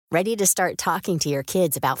Ready to start talking to your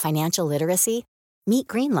kids about financial literacy? Meet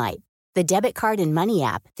Greenlight, the debit card and money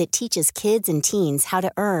app that teaches kids and teens how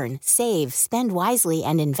to earn, save, spend wisely,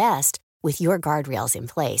 and invest with your guardrails in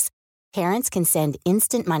place. Parents can send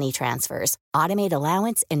instant money transfers, automate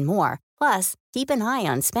allowance, and more. Plus, keep an eye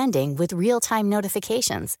on spending with real-time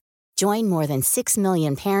notifications. Join more than 6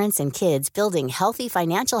 million parents and kids building healthy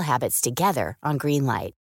financial habits together on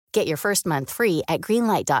Greenlight. Get your first month free at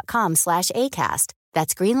greenlight.com/ACAST.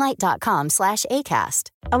 That's greenlight.com/ACAST.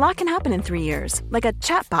 A lot can happen in 3 years, like a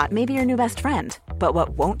chatbot may be your new best friend. But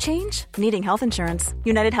what won't change? Needing health insurance.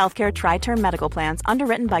 United Healthcare Tri-Term Medical Plans,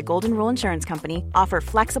 underwritten by Golden Rule Insurance Company, offer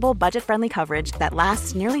flexible, budget-friendly coverage that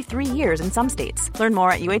lasts nearly 3 years in some states. Learn more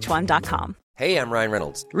at uh1.com. Hey, I'm Ryan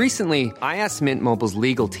Reynolds. Recently, I asked Mint Mobile's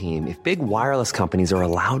legal team if big wireless companies are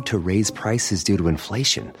allowed to raise prices due to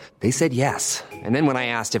inflation. They said yes. And then when I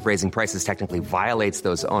asked if raising prices technically violates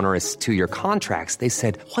those onerous 2-year contracts, they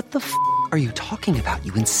said, "What the f*** are you talking about,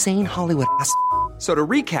 you insane Hollywood ass?" So to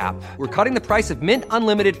recap, we're cutting the price of Mint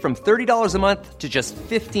Unlimited from $30 a month to just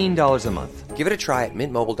 $15 a month. Give it a try at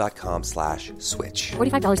mintmobile.com/switch.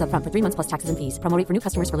 $45 up front for 3 months plus taxes and fees. Promo rate for new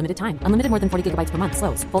customers for limited time. Unlimited more than 40 gigabytes per month.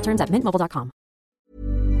 Slows full terms at mintmobile.com.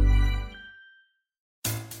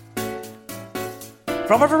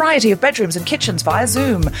 From a variety of bedrooms and kitchens via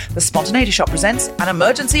Zoom, the Spontaneity Shop presents an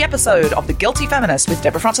emergency episode of The Guilty Feminist with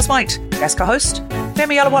Deborah Frances-White, guest co-host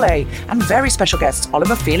Femi Olawale, and very special guests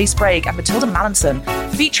Oliver Feely-Sprague and Matilda Mallinson,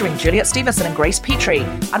 featuring Juliet Stevenson and Grace Petrie.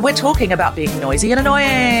 And we're talking about being noisy and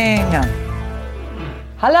annoying.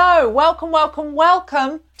 Hello,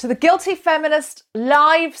 welcome to The Guilty Feminist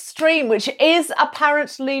live stream, which is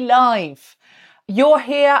apparently live. You're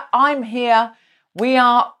here, I'm here, we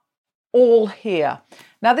are all here.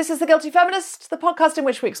 Now, this is The Guilty Feminist, the podcast in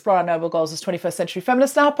which we explore our noble goals as 21st century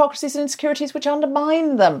feminists and our hypocrisies and insecurities which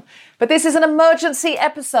undermine them. But this is an emergency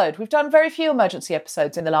episode. We've done very few emergency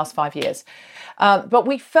episodes in the last 5 years. But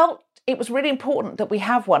we felt it was really important that we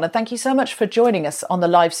have one. And thank you so much for joining us on the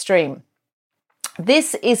live stream.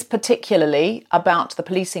 This is particularly about the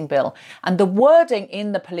policing bill and the wording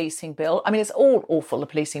in the policing bill. I mean, it's all awful, the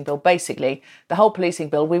policing bill, basically. The whole policing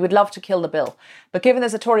bill, we would love to kill the bill. But given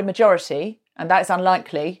there's a Tory majority, and that is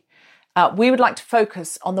unlikely, we would like to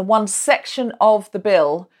focus on the one section of the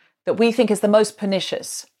bill that we think is the most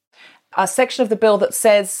pernicious. A section of the bill that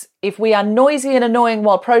says if we are noisy and annoying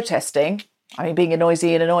while protesting, I mean, being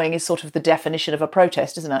noisy and annoying is sort of the definition of a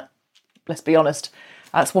protest, isn't it? Let's be honest.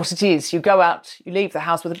 That's what it is. You go out, you leave the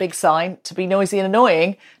house with a big sign to be noisy and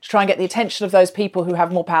annoying, to try and get the attention of those people who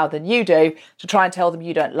have more power than you do, to try and tell them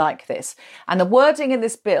you don't like this. And the wording in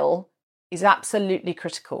this bill is absolutely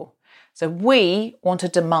critical. So we want to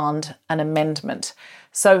demand an amendment.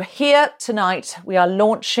 So here tonight, we are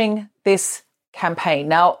launching this campaign.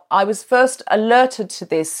 Now, I was first alerted to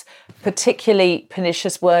this particularly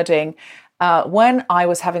pernicious wording when I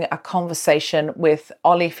was having a conversation with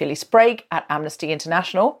Ollie Feely-Sprague at Amnesty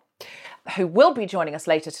International, who will be joining us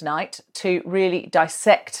later tonight to really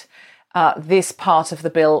dissect this part of the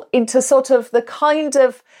bill into sort of the kind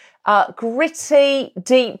of gritty,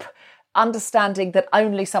 deep understanding that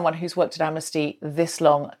only someone who's worked at Amnesty this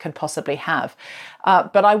long can possibly have.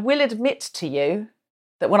 But I will admit to you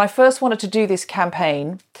that when I first wanted to do this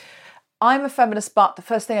campaign, I'm a feminist, but the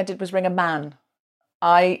first thing I did was ring a man.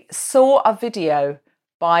 I saw a video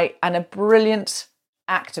by a brilliant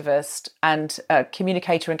activist and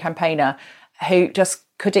communicator and campaigner who just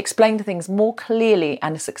could explain things more clearly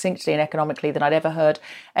and succinctly and economically than I'd ever heard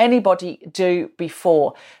anybody do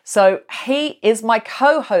before. So he is my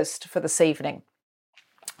co-host for this evening.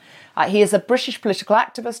 He is a British political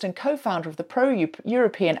activist and co-founder of the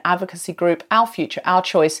pro-European advocacy group Our Future, Our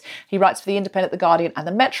Choice. He writes for The Independent, The Guardian and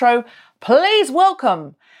The Metro. Please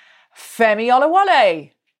welcome Femi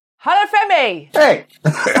Olawale. Hello, Femi. Hey.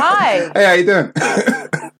 Hi. Hey, how you doing?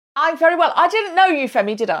 I'm very well. I didn't know you,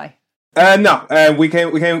 Femi, did I? No. We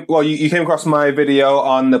came. Well, you came across my video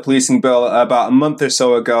on the policing bill about a month or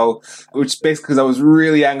so ago, which basically because I was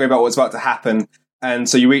really angry about what's about to happen. And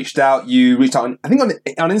so you reached out on, I think on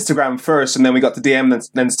Instagram first, and then we got the DM,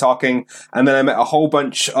 then talking, and then I met a whole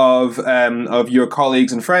bunch of your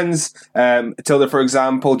colleagues and friends, Tilda, for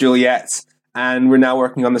example, Juliet, and we're now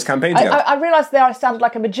working on this campaign together. I realised there I sounded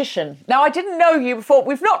like a magician. Now, I didn't know you before.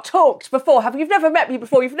 We've not talked before. You've never met me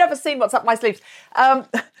before. You've never seen what's up my sleeves. But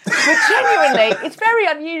genuinely, it's very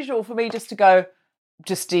unusual for me just to go, I'm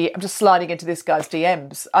just sliding into this guy's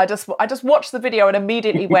DMs. I just watched the video and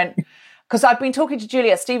immediately went, because I've been talking to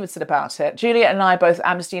Juliet Stevenson about it. Juliet and I are both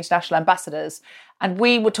Amnesty International ambassadors, and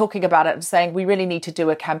we were talking about it and saying we really need to do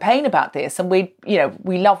a campaign about this. And we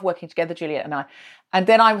love working together, Juliet and I. And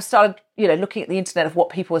then I started, looking at the internet of what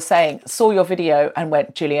people were saying, saw your video and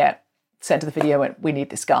went, Juliet, sent to the video, went, we need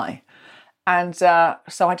this guy. And so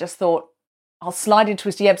I just thought, I'll slide into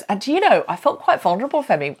his DMs. And I felt quite vulnerable,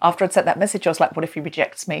 Femi. After I'd sent that message, I was like, what if he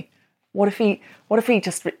rejects me? What if he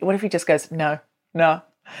just goes, no.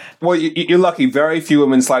 Well, you're lucky. Very few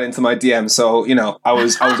women slide into my DM, so I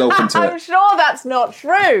was open to it. I'm sure that's not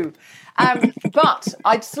true, but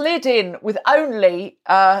I'd slid in with only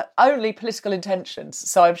political intentions,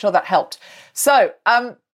 so I'm sure that helped. So,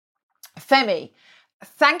 Femi,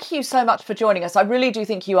 thank you so much for joining us. I really do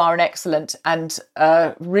think you are an excellent and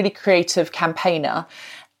really creative campaigner.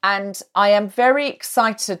 And I am very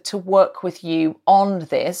excited to work with you on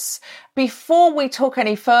this. Before we talk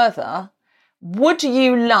any further, would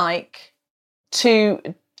you like to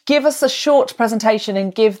give us a short presentation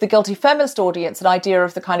and give the Guilty Feminist audience an idea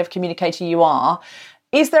of the kind of communicator you are?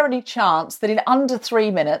 Is there any chance that in under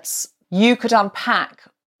 3 minutes, you could unpack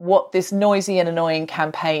what this noisy and annoying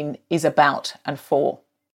campaign is about and for?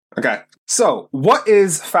 Okay. So, what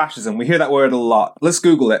is fascism? We hear that word a lot. Let's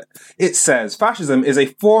Google it. It says, fascism is a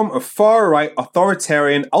form of far-right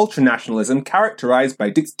authoritarian ultranationalism characterized by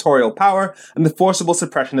dictatorial power and the forcible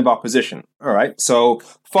suppression of opposition. All right, so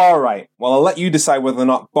far-right. Well, I'll let you decide whether or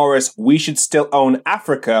not, Boris, we should still own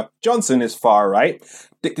Africa. Johnson is far-right.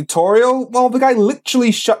 Dictatorial? Well, the guy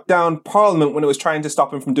literally shut down Parliament when it was trying to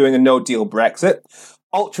stop him from doing a no-deal Brexit.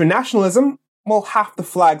 Ultranationalism? Well, half the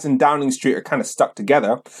flags in Downing Street are kind of stuck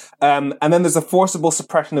together. And then there's a forcible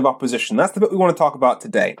suppression of opposition. That's the bit we want to talk about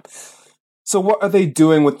today. So what are they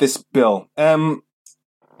doing with this bill?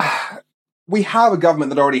 We have a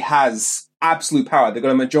government that already has absolute power. They've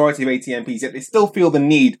got a majority of 80 MPs, yet they still feel the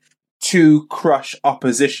need to crush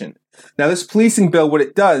opposition. Now, this policing bill, what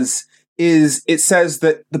it does is it says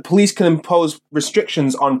that the police can impose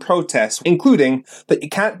restrictions on protests, including that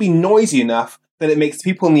it can't be noisy enough that it makes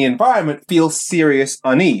people in the environment feel serious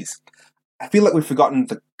unease. I feel like we've forgotten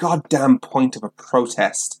the goddamn point of a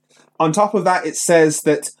protest. On top of that, it says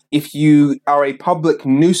that if you are a public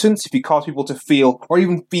nuisance, if you cause people to feel, or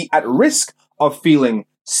even be at risk of feeling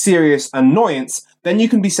serious annoyance, then you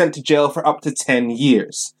can be sent to jail for up to 10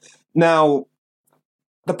 years. Now,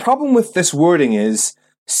 the problem with this wording is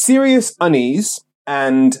serious unease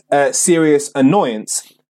and serious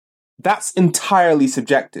annoyance. That's entirely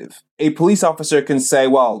subjective. A police officer can say,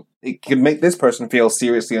 well, it can make this person feel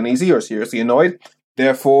seriously uneasy or seriously annoyed,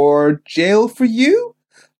 therefore jail for you?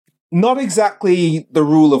 Not exactly the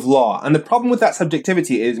rule of law. And the problem with that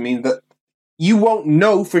subjectivity means that you won't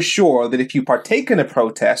know for sure that if you partake in a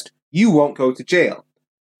protest, you won't go to jail.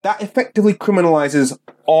 That effectively criminalizes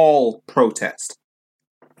all protest.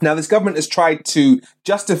 Now, this government has tried to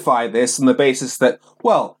justify this on the basis that,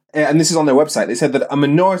 well, and this is on their website, they said that a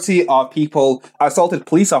minority of people assaulted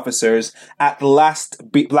police officers at the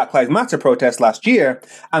last Black Lives Matter protest last year,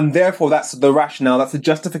 and therefore that's the rationale, that's the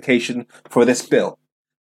justification for this bill.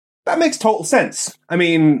 That makes total sense. I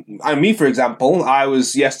mean, me, for example, I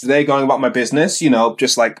was yesterday going about my business,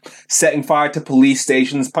 just like setting fire to police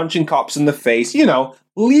stations, punching cops in the face,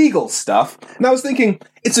 legal stuff. And I was thinking,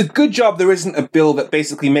 it's a good job there isn't a bill that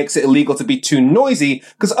basically makes it illegal to be too noisy,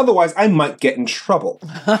 because otherwise I might get in trouble.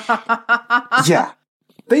 Yeah.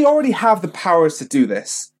 They already have the powers to do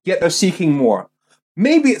this, yet they're seeking more.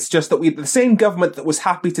 Maybe it's just that the same government that was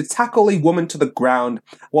happy to tackle a woman to the ground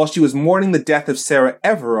while she was mourning the death of Sarah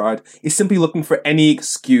Everard is simply looking for any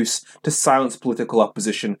excuse to silence political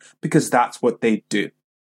opposition, because that's what they do.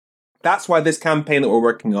 That's why this campaign that we're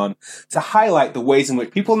working on, to highlight the ways in which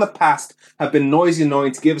people in the past have been noisy and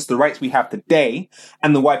annoying to give us the rights we have today,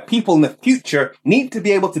 and why people in the future need to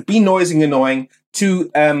be able to be noisy and annoying to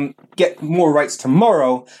get more rights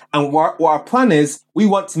tomorrow. And what our plan is, we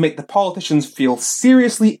want to make the politicians feel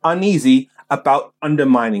seriously uneasy about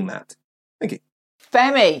undermining that. Thank you.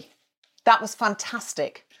 Femi, that was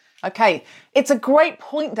fantastic. Okay, it's a great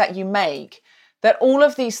point that you make, that all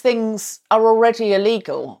of these things are already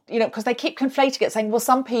illegal, because they keep conflating it, saying, well,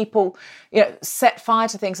 some people, set fire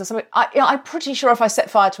to things. Or something. I'm pretty sure if I set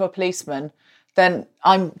fire to a policeman, then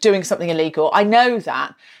I'm doing something illegal. I know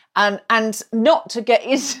that. And not to get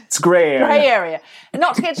into... It's grey area. And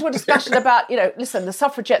not to get into a discussion about, listen, the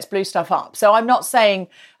suffragettes blew stuff up. So I'm not saying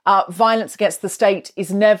violence against the state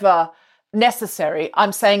is never necessary.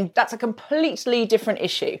 I'm saying that's a completely different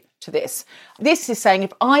issue to this. This is saying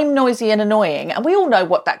if I'm noisy and annoying, and we all know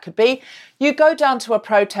what that could be, you go down to a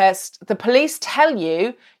protest, the police tell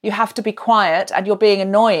you you have to be quiet and you're being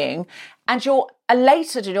annoying, and you're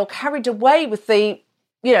elated and you're carried away with the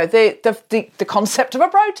concept of a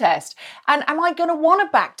protest. And am I going to want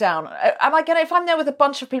to back down? Am I going to, if I'm there with a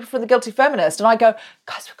bunch of people from the Guilty Feminist and I go,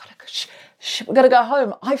 guys, we're going to go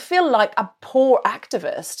home, I feel like a poor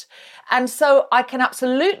activist. And so I can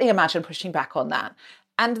absolutely imagine pushing back on that.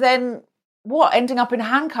 And then ending up in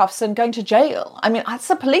handcuffs and going to jail? I mean, that's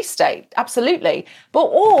a police state, absolutely.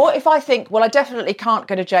 Or if I think, well, I definitely can't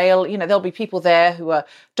go to jail, there'll be people there who are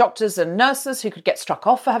doctors and nurses who could get struck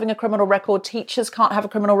off for having a criminal record. Teachers can't have a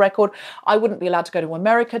criminal record. I wouldn't be allowed to go to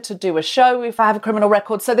America to do a show if I have a criminal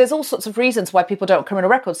record. So there's all sorts of reasons why people don't have criminal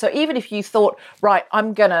records. So even if you thought, right,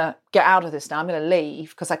 I'm going to get out of this now, I'm going to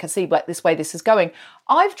leave because I can see this way this is going.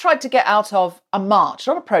 I've tried to get out of a march,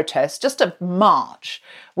 not a protest, just a march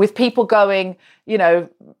with people going, women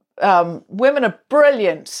are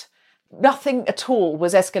brilliant. Nothing at all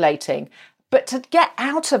was escalating. But to get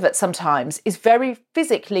out of it sometimes is very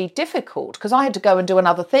physically difficult because I had to go and do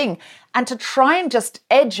another thing. And to try and just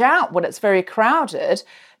edge out when it's very crowded,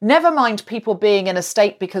 never mind people being in a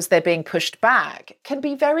state because they're being pushed back, can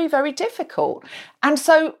be very, very difficult. And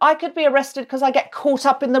so I could be arrested because I get caught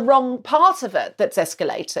up in the wrong part of it that's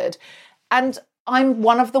escalated. And I'm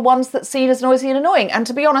one of the ones that's seen as noisy and annoying. And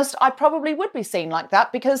to be honest, I probably would be seen like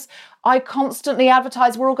that because I constantly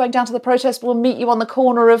advertise, we're all going down to the protest, we'll meet you on the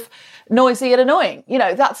corner of noisy and annoying.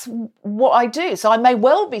 That's what I do. So I may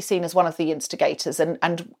well be seen as one of the instigators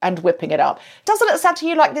and whipping it up. Doesn't it sound to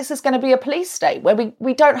you like this is going to be a police state where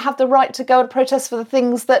we don't have the right to go and protest for the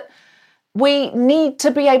things that we need to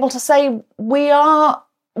be able to say we are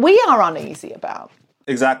uneasy about?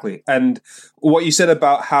 Exactly. And what you said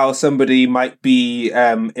about how somebody might be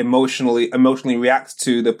emotionally react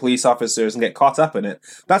to the police officers and get caught up in it,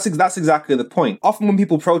 that's exactly the point. Often when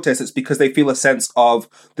people protest, it's because they feel a sense of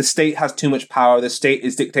the state has too much power, the state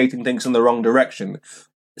is dictating things in the wrong direction.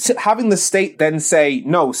 So having the state then say,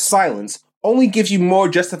 no, silence, only gives you more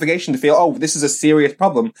justification to feel, oh, this is a serious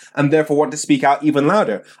problem, and therefore want to speak out even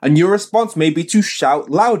louder. And your response may be to shout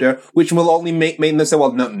louder, which will only make them say,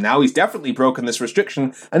 well, no, now he's definitely broken this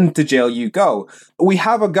restriction, and to jail you go. We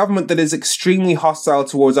have a government that is extremely hostile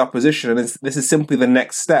towards opposition, and this is simply the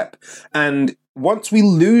next step. And once we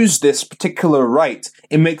lose this particular right,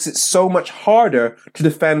 it makes it so much harder to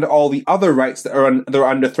defend all the other rights that are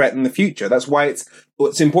under threat in the future. That's why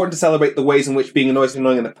it's important to celebrate the ways in which being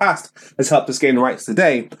annoying in the past has helped us gain rights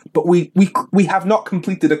today. But we have not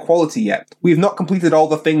completed equality yet. We have not completed all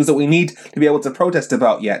the things that we need to be able to protest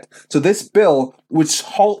about yet. So this bill would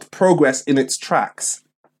halt progress in its tracks.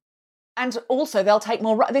 And also they'll take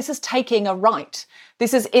more. This is taking a right.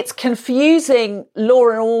 It's confusing law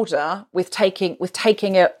and order with taking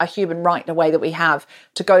a human right in a way that we have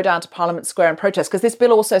to go down to Parliament Square and protest. Because this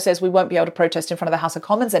bill also says we won't be able to protest in front of the House of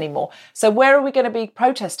Commons anymore. So where are we going to be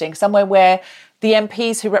protesting? Somewhere where the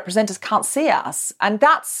MPs who represent us can't see us. And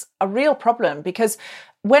that's a real problem because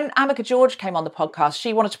when Amika George came on the podcast,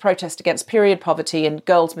 she wanted to protest against period poverty and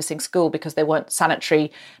girls missing school because there weren't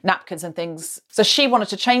sanitary napkins and things. So she wanted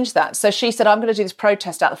to change that. So she said, I'm going to do this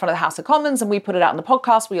protest out the front of the House of Commons. And we put it out on the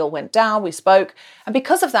podcast. We all went down, we spoke. And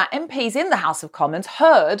because of that, MPs in the House of Commons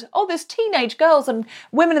heard, oh, there's teenage girls and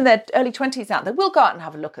women in their early 20s out there. We'll go out and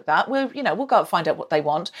have a look at that. We'll go out and find out what they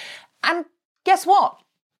want. And guess what?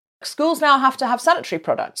 Schools now have to have sanitary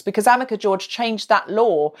products because Amika George changed that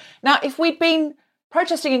law. Now, if we'd been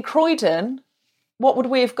protesting in Croydon, what would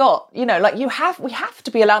we have got? We have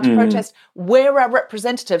to be allowed to protest where our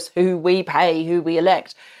representatives, who we pay, who we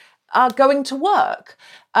elect, are going to work.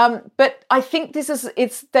 But I think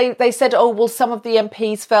they said, oh, well, some of the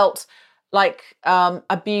MPs felt like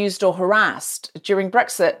abused or harassed during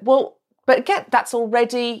Brexit. Well, but again, it's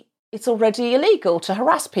already illegal to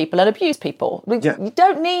harass people and abuse people. You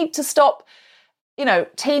don't need to stop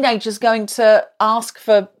teenagers going to ask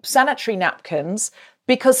for sanitary napkins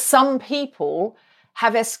because some people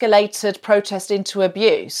have escalated protest into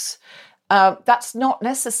abuse. That's not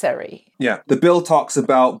necessary. Yeah, the bill talks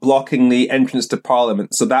about blocking the entrance to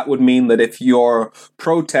Parliament. So that would mean that if your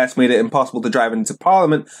protest made it impossible to drive into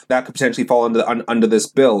Parliament, that could potentially fall under this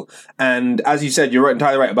bill. And as you said, you're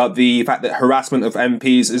entirely right about the fact that harassment of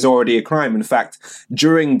MPs is already a crime. In fact,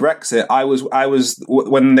 during Brexit, I was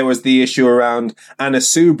when there was the issue around Anna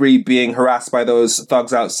Soubry being harassed by those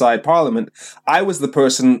thugs outside Parliament, I was the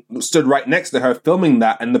person who stood right next to her filming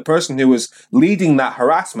that, and the person who was leading that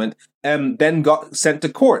harassment then got sent to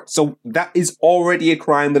court. So that is already a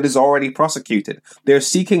crime that is already prosecuted. They're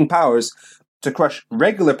seeking powers to crush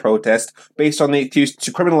regular protest based on the excuse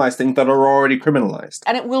to criminalise things that are already criminalised.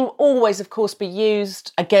 And it will always, of course, be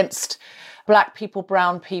used against black people,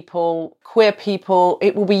 brown people, queer people.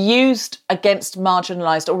 It will be used against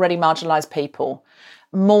already marginalised people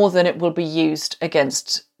more than it will be used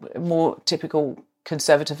against more typical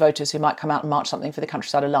Conservative voters who might come out and march something for the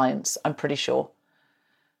Countryside Alliance. I'm pretty sure.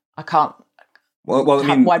 I can't. Well, I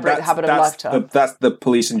mean, why break the habit of a lifetime? That's the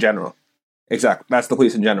police in general. Exactly. That's the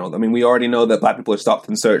police in general. I mean, we already know that black people are stopped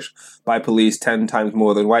and searched by police 10 times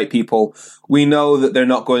more than white people. We know that they're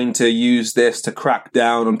not going to use this to crack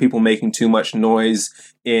down on people making too much noise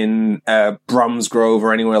in Bromsgrove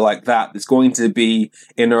or anywhere like that. It's going to be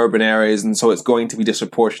in urban areas, and so it's going to be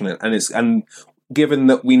disproportionate. And given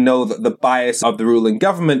that we know that the bias of the ruling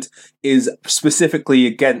government is specifically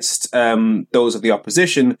against those of the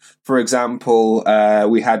opposition. For example,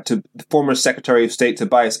 we had the former Secretary of State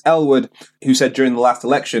Tobias Ellwood, who said during the last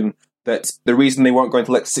election that the reason they weren't going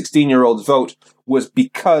to let 16-year-olds vote was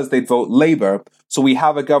because they'd vote Labour. So we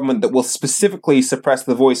have a government that will specifically suppress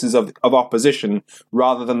the voices of opposition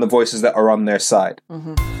rather than the voices that are on their side.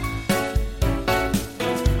 Mm-hmm.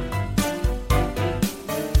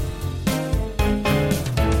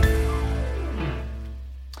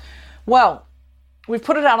 Well, we've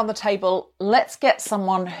put it out on the table. Let's get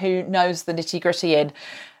someone who knows the nitty-gritty in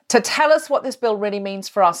to tell us what this bill really means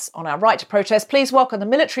for us on our right to protest. Please welcome the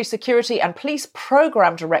Military Security and Police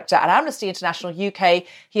Programme Director at Amnesty International UK.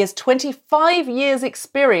 He has 25 years'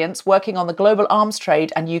 experience working on the global arms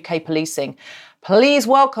trade and UK policing. Please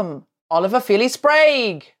welcome Oliver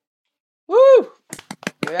Feely-Sprague. Woo!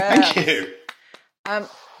 Yeah. Thank you.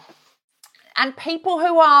 And people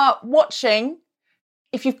who are watching,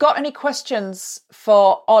 if you've got any questions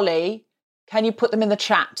for Ollie, can you put them in the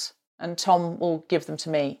chat? And Tom will give them to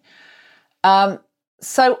me.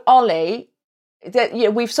 So, Ollie,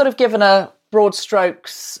 we've sort of given a broad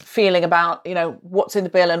strokes feeling about, what's in the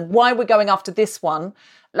bill and why we're going after this one.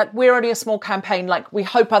 Like, we're only a small campaign. Like, we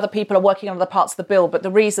hope other people are working on other parts of the bill. But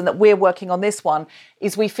the reason that we're working on this one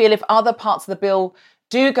is we feel if other parts of the bill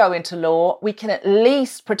do go into law, we can at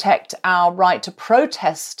least protect our right to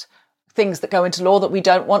protest things that go into law that we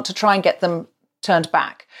don't want, to try and get them turned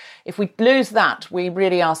back. If we lose that, we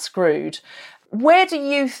really are screwed. Where do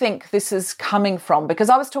you think this is coming from? Because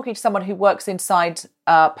I was talking to someone who works inside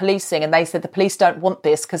policing, and they said the police don't want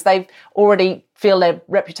this because they already feel their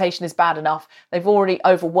reputation is bad enough. They've already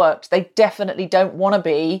overworked. They definitely don't want to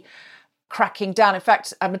be cracking down. In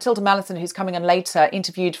fact, Matilda Mallison, who's coming on later,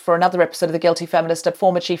 interviewed for another episode of The Guilty Feminist a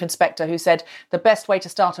former chief inspector who said the best way to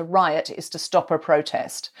start a riot is to stop a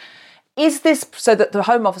protest. Is this so that the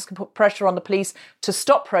Home Office can put pressure on the police to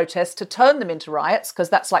stop protests, to turn them into riots, because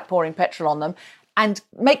that's like pouring petrol on them, and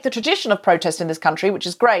make the tradition of protest in this country, which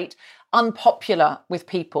is great, unpopular with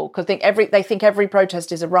people because they think every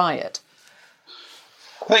protest is a riot?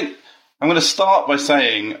 I think I'm going to start by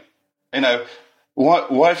saying,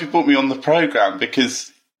 why have you put me on the programme?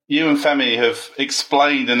 Because you and Femi have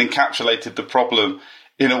explained and encapsulated the problem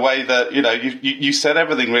in a way that, you said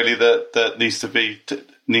everything really that needs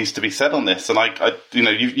to be said on this, and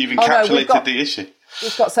you've encapsulated the issue.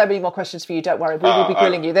 We've got so many more questions for you. Don't worry, we will be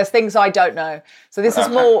grilling you. There's things I don't know, so this is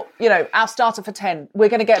more, our starter for 10. We're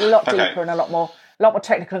going to get a lot deeper and a lot more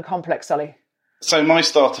technical and complex, Ollie. So my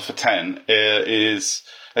starter for 10 is,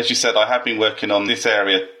 as you said, I have been working on this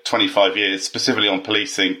area 25 years, specifically on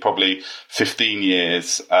policing, probably 15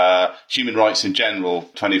 years, human rights in general,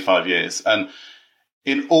 25 years, and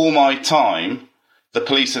in all my time, the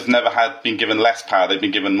police have never been given less power. They've been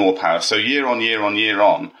given more power. So year on year on year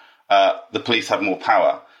on, the police have more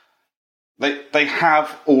power. They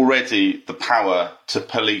have already the power to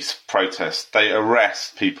police protests. They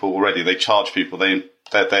arrest people already. They charge people. They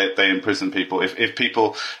imprison people. If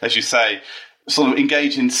people, as you say, sort of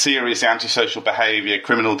engage in serious antisocial behaviour,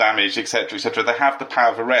 criminal damage, etc., they have the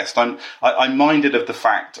power of arrest. I'm minded of the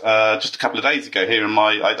fact, just a couple of days ago here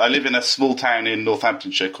I live in a small town in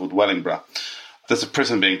Northamptonshire called Wellingborough. There's a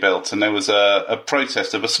prison being built, and there was a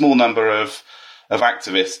protest of a small number of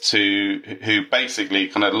activists who basically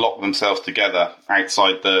kind of locked themselves together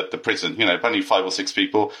outside the prison. Only 5 or 6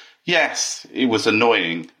 people. Yes, it was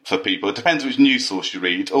annoying for people. It depends which news source you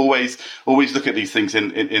read. Always look at these things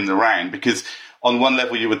in the round, because on one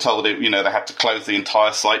level you were told they had to close the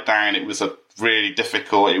entire site down. It was really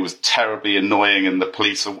difficult. It was terribly annoying, and the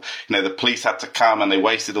police had to come and they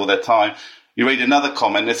wasted all their time. You read another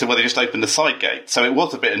comment, they said, well, they just opened the side gate. So it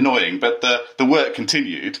was a bit annoying, but the work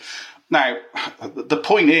continued. Now, the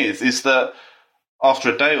point is that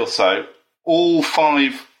after a day or so, all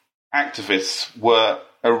 5 activists were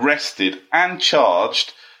arrested and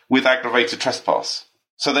charged with aggravated trespass.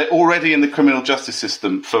 So they're already in the criminal justice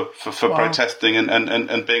system for protesting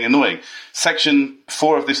and being annoying. Section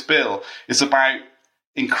 4 of this bill is about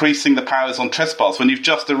increasing the powers on trespass when you've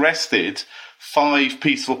just arrested 5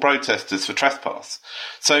 peaceful protesters for trespass.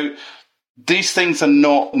 So these things are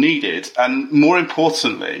not needed. And more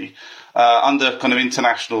importantly, under kind of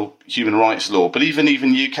international human rights law, but even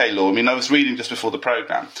UK law. I mean, I was reading just before the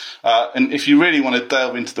programme, and if you really want to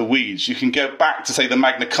delve into the weeds, you can go back to, say, the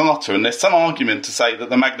Magna Carta, and there's some argument to say that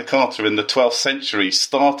the Magna Carta in the 12th century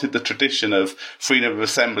started the tradition of freedom of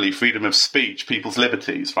assembly, freedom of speech, people's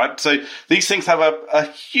liberties, right? So these things have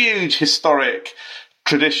a huge historic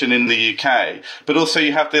tradition in the UK, but also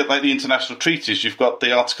you have the international treaties. You've got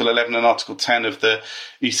the Article 11 and Article 10 of the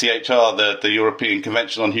ECHR, the European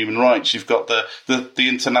Convention on Human Rights. You've got the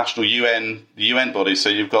international UN bodies. So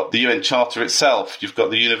you've got the UN Charter itself. You've got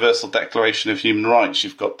the Universal Declaration of Human Rights.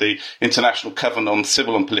 You've got the International Covenant on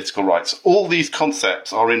Civil and Political Rights. All these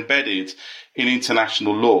concepts are embedded in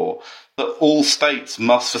international law that all states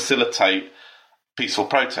must facilitate peaceful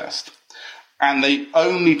protest. And the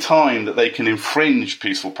only time that they can infringe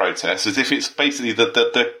peaceful protests is if it's basically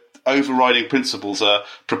the overriding principles are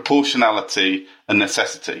proportionality and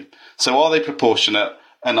necessity. So are they proportionate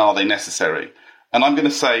and are they necessary? And I'm going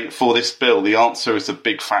to say for this bill, the answer is a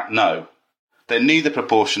big fat no. They're neither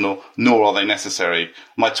proportional nor are they necessary.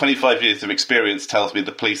 My 25 years of experience tells me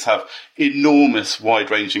the police have enormous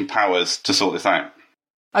wide-ranging powers to sort this out.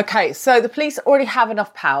 Okay, so the police already have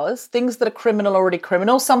enough powers. Things that are criminal are already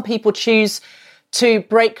criminal. Some people choose to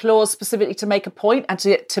break laws specifically to make a point and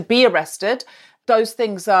to be arrested. Those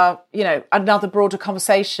things are, another broader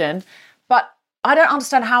conversation. But I don't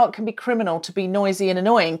understand how it can be criminal to be noisy and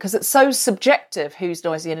annoying, because it's so subjective who's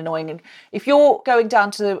noisy and annoying. And if you're going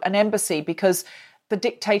down to an embassy because the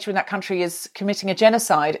dictator in that country is committing a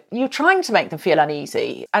genocide, you're trying to make them feel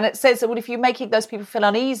uneasy. And it says that, well, if you're making those people feel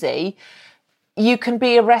uneasy, you can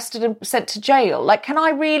be arrested and sent to jail. Like, can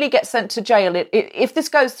I really get sent to jail? If this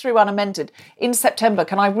goes through unamended in September,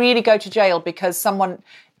 can I really go to jail because someone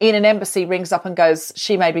in an embassy rings up and goes,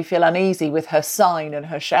 she made me feel uneasy with her sign and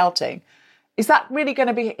her shouting? Is that really going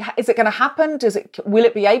to be, is it going to happen? Will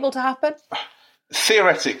it be able to happen?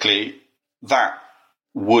 Theoretically, that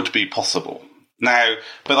would be possible. Now,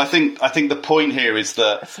 but I think the point here is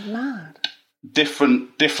that that's mad.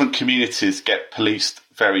 Different communities get policed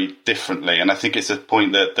very differently. And I think it's a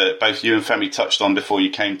point that both you and Femi touched on before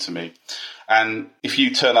you came to me. And if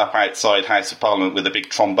you turn up outside House of Parliament with a big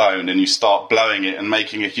trombone and you start blowing it and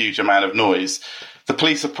making a huge amount of noise, the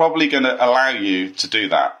police are probably going to allow you to do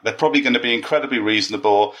that. They're probably going to be incredibly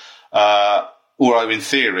reasonable, or in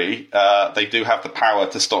theory, they do have the power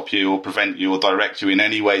to stop you or prevent you or direct you in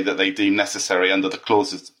any way that they deem necessary under the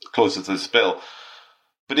clauses of this bill.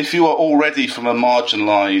 But if you are already from a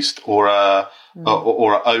marginalised or a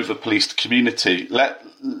over-policed community,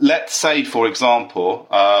 let's say, for example,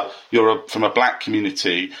 you're from a black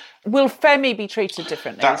community. Will Femi be treated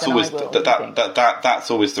differently? That's always that's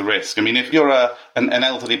always the risk. I mean, if you're an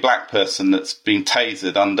elderly black person that's been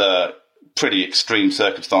tasered under pretty extreme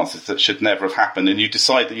circumstances that should never have happened, and you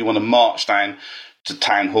decide that you want to march down to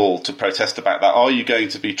Town Hall to protest about that, are you going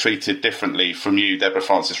to be treated differently from you, Deborah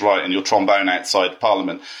Frances-Wright, and your trombone outside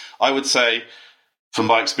Parliament? I would say, from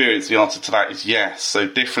my experience, the answer to that is yes. So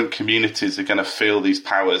different communities are going to feel these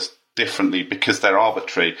powers differently because they're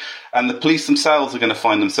arbitrary. And the police themselves are going to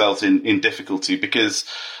find themselves in difficulty because,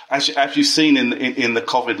 as you've seen in the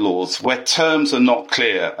COVID laws, where terms are not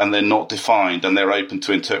clear and they're not defined and they're open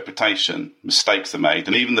to interpretation, mistakes are made.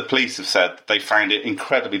 And even the police have said they found it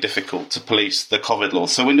incredibly difficult to police the COVID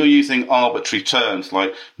laws. So when you're using arbitrary terms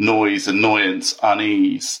like noise, annoyance,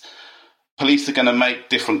 unease, police are going to make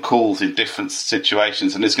different calls in different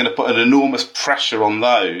situations, and it's going to put an enormous pressure on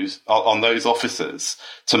those officers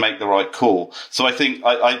to make the right call. So I think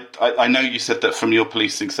I know you said that from your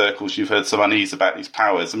policing circles you've heard some unease about these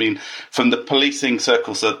powers. I mean, from the policing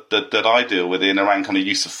circles that I deal with around kind of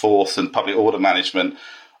use of force and public order management,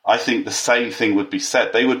 I think the same thing would be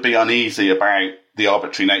said. They would be uneasy about the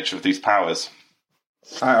arbitrary nature of these powers.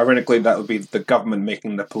 Ironically, that would be the government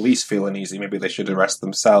making the police feel uneasy. Maybe they should arrest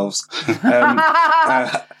themselves.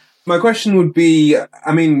 My question would be,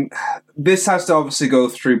 I mean, this has to obviously go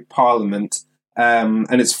through Parliament,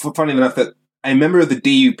 and it's funny enough that a member of the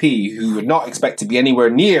DUP, who would not expect to be anywhere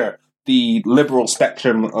near the liberal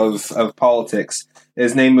spectrum of politics,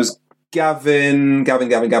 his name was Gavin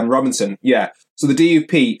Robinson. Yeah. So the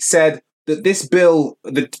DUP said that this bill,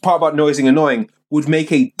 the part about noisy and annoying, would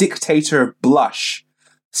make a dictator blush.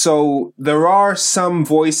 So there are some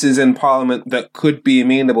voices in Parliament that could be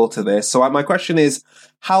amenable to this. So my question is,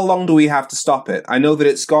 how long do we have to stop it? I know that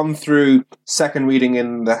it's gone through second reading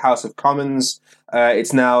in the House of Commons.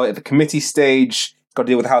 It's now at the committee stage. It's got to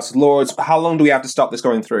deal with the House of Lords. How long do we have to stop this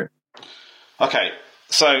going through? Okay,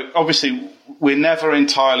 So obviously, we're never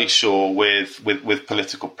entirely sure with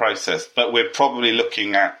political process, but we're probably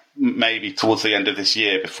looking at maybe towards the end of this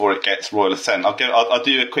year before it gets royal assent. I'll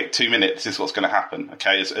do a quick 2 minutes. This is what's going to happen,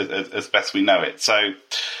 okay, as best we know it. So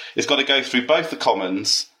it's got to go through both the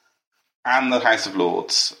Commons and the House of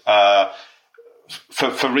Lords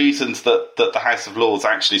for reasons that the House of Lords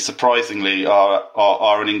actually surprisingly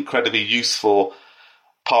are an incredibly useful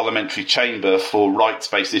parliamentary chamber for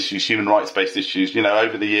rights-based issues, human rights-based issues. You know,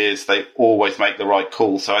 over the years, they always make the right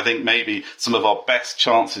call. So I think maybe some of our best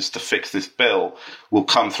chances to fix this bill will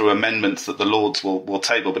come through amendments that the Lords will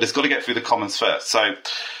table. But it's got to get through the Commons first. So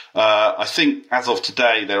I think as of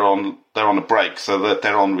today, they're on a break, so that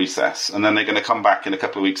they're on recess. And then they're going to come back in a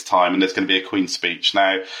couple of weeks' time, and there's going to be a Queen's speech.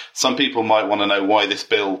 Now, some people might want to know why this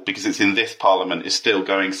bill, because it's in this Parliament, is still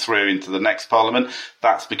going through into the next Parliament.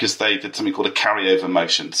 That's because they did something called a carryover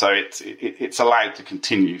motion. So it's allowed to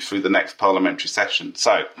continue through the next parliamentary session.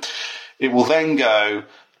 So it will then go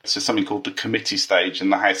to something called the committee stage in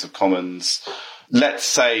the House of Commons, let's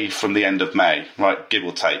say from the end of May, right, give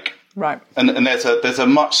or take. Right. And there's a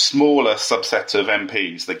much smaller subset of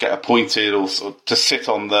MPs that get appointed also to sit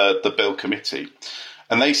on the bill committee.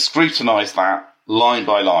 And they scrutinise that line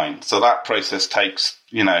by line. So that process takes,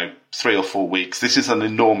 3 or 4 weeks. This is an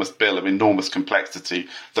enormous bill of enormous complexity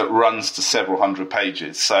that runs to several hundred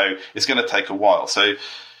pages. So it's going to take a while. So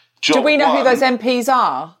do we know who those MPs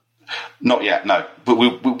are? Not yet, no. But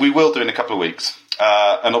we will do in a couple of weeks.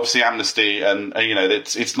 And obviously Amnesty, and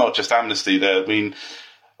it's not just Amnesty there. I mean,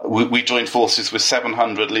 we joined forces with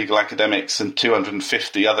 700 legal academics and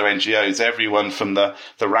 250 other NGOs, everyone from the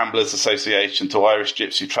Ramblers Association to Irish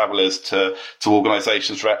Gypsy Travellers to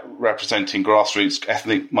organisations representing grassroots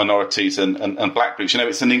ethnic minorities and black groups.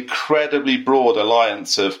 It's an incredibly broad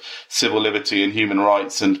alliance of civil liberty and human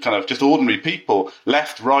rights and kind of just ordinary people,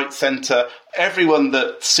 left, right, centre, everyone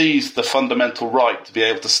that sees the fundamental right to be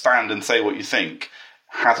able to stand and say what you think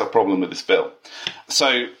has a problem with this bill.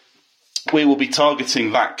 So we will be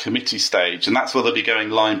targeting that committee stage, and that's where they'll be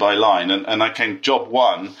going line by line. And I think job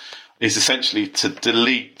one is essentially to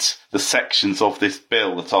delete the sections of this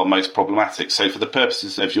bill that are most problematic. So for the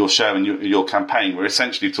purposes of your show and your campaign, we're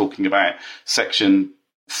essentially talking about Section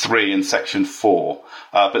 3 and Section 4.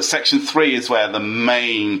 But Section 3 is where the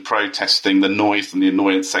main protesting, the noise and the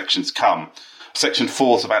annoyance sections come. Section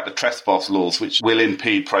 4 is about the trespass laws, which will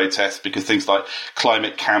impede protests because things like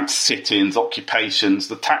climate camps, sit-ins, occupations,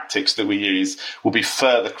 the tactics that we use will be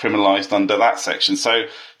further criminalised under that section. So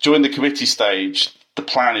during the committee stage, the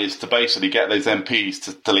plan is to basically get those MPs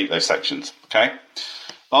to delete those sections. Okay.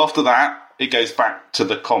 After that, it goes back to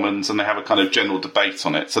the Commons and they have a kind of general debate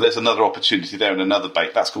on it. So there's another opportunity there and another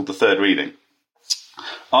debate. That's called the third reading.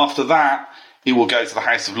 After that, it will go to the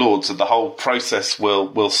House of Lords and the whole process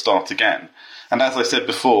will start again. And as I said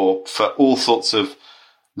before, for all sorts of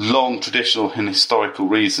long traditional and historical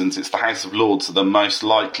reasons, it's the House of Lords that are most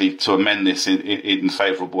likely to amend this in a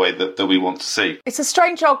favourable way that we want to see. It's a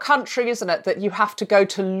strange old country, isn't it, that you have to go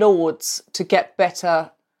to Lords to get better.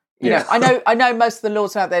 You know, I know most of the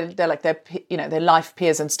Lords now, they're like their life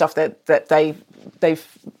peers and stuff that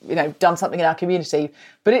they've done something in our community,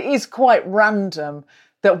 but it is quite random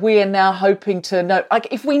that we are now hoping to know. Like,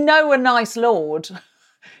 if we know a nice Lord.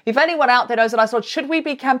 If anyone out there knows a nice Lord, should we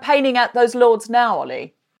be campaigning at those Lords now,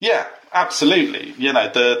 Ollie? Yeah, absolutely.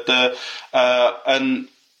 And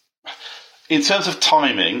in terms of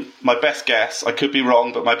timing, my best guess, I could be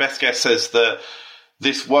wrong, but my best guess says that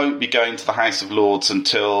this won't be going to the House of Lords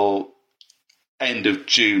until end of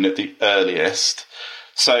June at the earliest.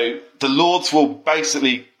 So the Lords will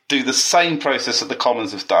basically do the same process that the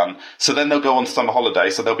Commons have done. So then they'll go on summer holiday.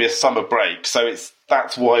 So there'll be a summer break. So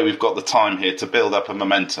that's why we've got the time here to build up a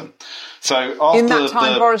momentum. So after in that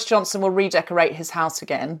time, Boris Johnson will redecorate his house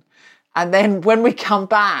again. And then when we come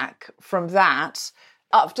back from that,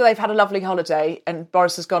 after they've had a lovely holiday and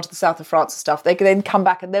Boris has gone to the south of France and stuff, they can then come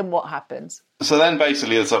back and then what happens? So then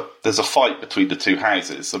basically there's a fight between the two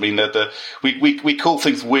houses. I mean, we call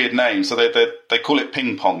things weird names. So they call it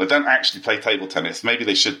ping pong. They don't actually play table tennis. Maybe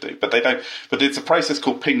they should do, but they don't. But it's a process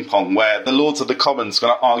called ping pong where the Lords of the Commons are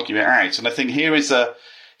going to argue it out. And I think here's a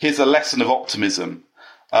lesson of optimism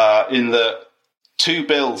in the two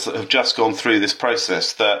bills that have just gone through this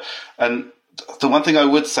process. And the one thing I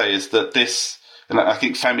would say is that this. And I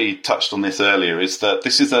think Femi touched on this earlier, is that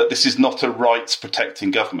this is not a rights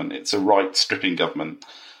protecting government; it's a rights stripping government.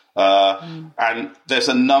 And there's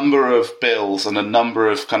a number of bills and a number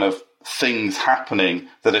of kind of things happening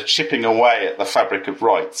that are chipping away at the fabric of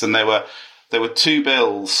rights. And there there were two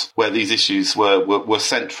bills where these issues were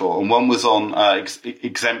central, and one was on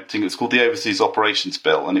exempting. It's called the Overseas Operations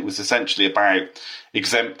Bill, and it was essentially about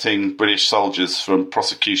exempting British soldiers from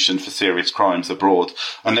prosecution for serious crimes abroad.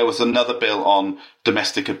 And there was another bill on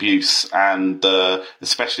domestic abuse, and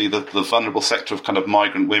especially the vulnerable sector of kind of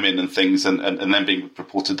migrant women and things, and then being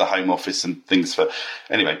reported to the Home Office and things for.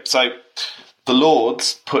 Anyway, so the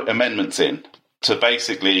Lords put amendments in to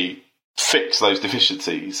basically fix those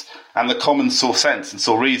deficiencies, and the Commons saw sense and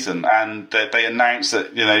saw reason, and they announced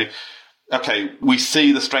that, okay, we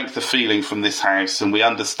see the strength of feeling from this House, and we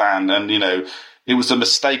understand, and, it was a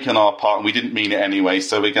mistake on our part, and we didn't mean it anyway,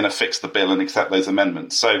 so we're going to fix the bill and accept those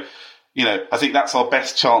amendments. So, I think that's our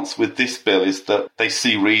best chance with this bill, is that they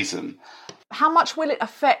see reason. How much will it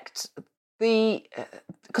affect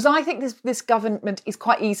because I think this government is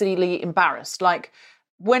quite easily embarrassed. Like,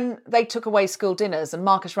 when they took away school dinners and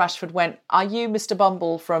Marcus Rashford went, "Are you Mr.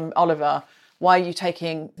 Bumble from Oliver? Why are you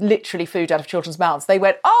taking literally food out of children's mouths?" They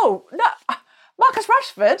went, "Oh, no, Marcus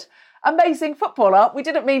Rashford, amazing footballer. We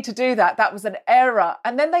didn't mean to do that. That was an error."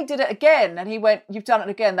 And then they did it again. And he went, "You've done it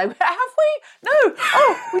again." They went, "Have we? No.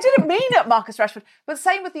 Oh, we didn't mean it, Marcus Rashford." But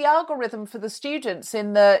same with the algorithm for the students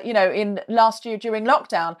in in last year during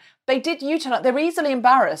lockdown. They did U-turn. They're easily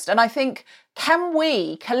embarrassed. And I think, can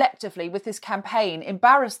we collectively with this campaign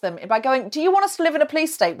embarrass them by going, do you want us to live in a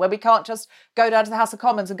police state where we can't just go down to the House of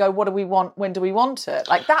Commons and go, what do we want? When do we want it?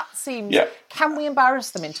 Like, that seems, can we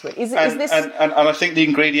embarrass them into it? Is this... And I think the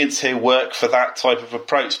ingredients here work for that type of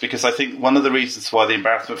approach, because I think one of the reasons why the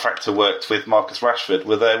embarrassment factor worked with Marcus Rashford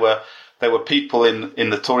were there were people in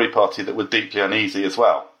the Tory party that were deeply uneasy as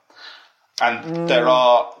well. And there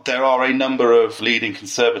are a number of leading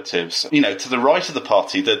Conservatives, to the right of the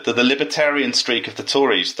party, the libertarian streak of the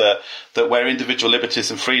Tories, that where individual liberties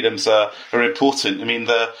and freedoms are important. I mean,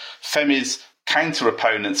 the Femi's counter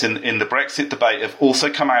opponents in the Brexit debate have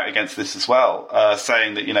also come out against this as well,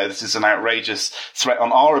 saying that, this is an outrageous threat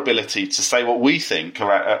on our ability to say what we think,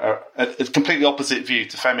 a completely opposite view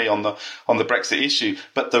to Femi on the Brexit issue,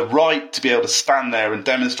 but the right to be able to stand there and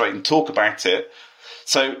demonstrate and talk about it.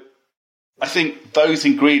 So I think those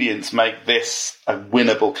ingredients make this a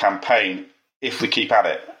winnable campaign if we keep at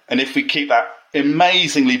it. And if we keep that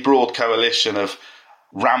amazingly broad coalition of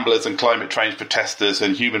ramblers and climate change protesters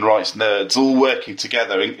and human rights nerds all working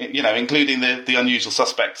together, including the unusual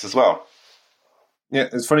suspects as well. Yeah,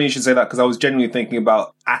 it's funny you should say that, because I was genuinely thinking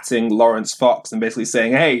about atting Lawrence Fox and basically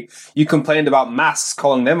saying, "Hey, you complained about masks,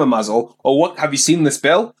 calling them a muzzle. Or what? Have you seen this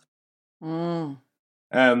bill?"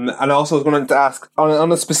 And I also was going to ask,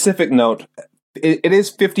 on a specific note, it is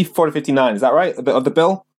 54 to 59, is that right, of the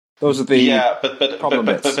bill? Those are the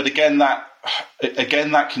but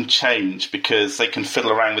again, that can change, because they can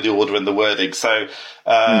fiddle around with the order and the wording. So,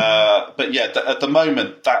 but yeah, at the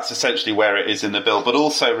moment, that's essentially where it is in the bill. But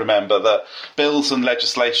also remember that bills and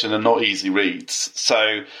legislation are not easy reads.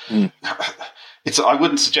 So I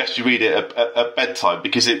wouldn't suggest you read it at bedtime,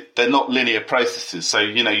 because they're not linear processes. So,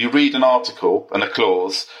 you read an article and a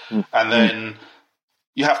clause, and then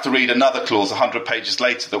you have to read another clause 100 pages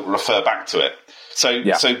later that will refer back to it. So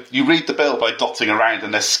you read the bill by dotting around,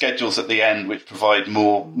 and there's schedules at the end which provide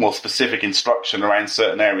more specific instruction around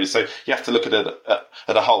certain areas. So you have to look at it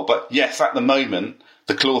at a whole. But yes, at the moment,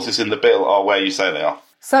 the clauses in the bill are where you say they are.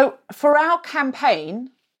 So for our campaign,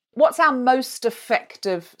 what's our most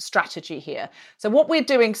effective strategy here? So what we're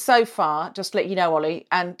doing so far, just to let you know, Ollie,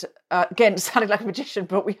 and again, sounding like a magician,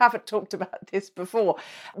 but we haven't talked about this before.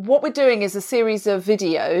 What we're doing is a series of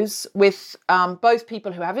videos with both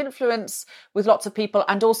people who have influence, with lots of people,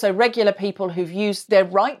 and also regular people who've used their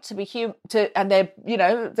right to be and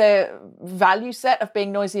their value set of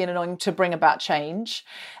being noisy and annoying to bring about change,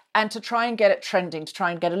 and to try and get it trending, to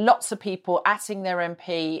try and get lots of people atting their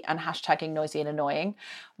MP and hashtagging noisy and annoying.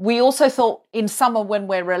 We also thought in summer, when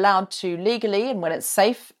we're allowed to legally and when it's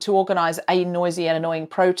safe to organise a noisy and annoying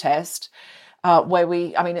protest,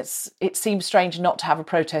 it seems strange not to have a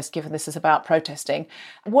protest given this is about protesting.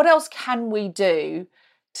 What else can we do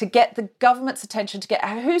to get the government's attention,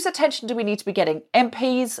 whose attention do we need to be getting?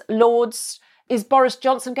 MPs, Lords? Is Boris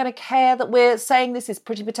Johnson going to care that we're saying this? Is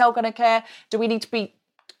Priti Patel going to care? Do we need to be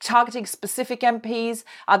targeting specific MPs?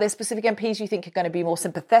 Are there specific MPs you think are going to be more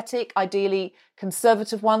sympathetic, ideally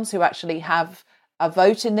Conservative ones who actually have a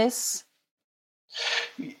vote in this?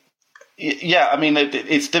 Yeah, I mean,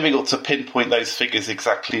 it's difficult to pinpoint those figures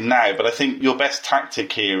exactly now, but I think your best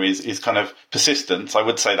tactic here is kind of persistence. I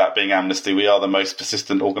would say that being Amnesty, we are the most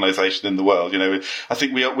persistent organisation in the world. I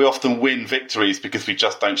think we often win victories because we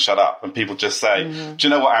just don't shut up, and people just say, "Do you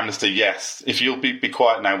know what, Amnesty? Yes, if you'll be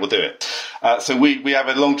quiet now, we'll do it." So we have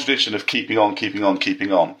a long tradition of keeping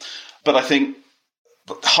on. But I think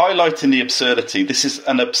highlighting the absurdity, this is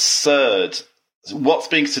an absurd. What's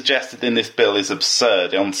being suggested in this bill is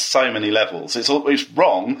absurd on so many levels. It's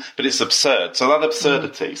wrong, but it's absurd. So that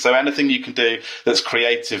absurdity. So anything you can do that's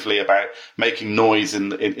creatively about making noise in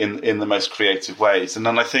the most creative ways. And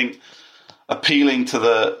then I think appealing to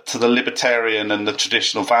the libertarian and the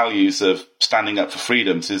traditional values of standing up for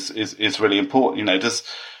freedoms is really important. You know, does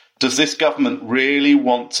this government really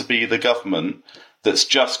want to be the government that's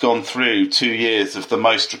just gone through 2 years of the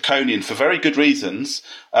most draconian, for very good reasons,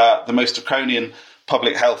 the most draconian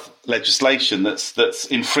public health legislation that's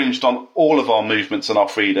infringed on all of our movements and our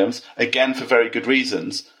freedoms, again for very good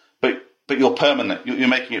reasons. But you're permanent. You're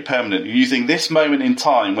making it permanent. You're using this moment in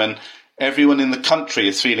time when everyone in the country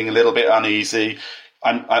is feeling a little bit uneasy.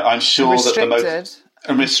 I'm sure that the most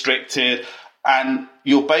restricted, and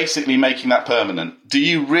you're basically making that permanent. Do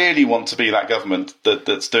you really want to be that government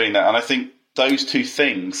that's doing that? And I think those two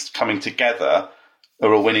things coming together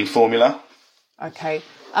are a winning formula. Okay.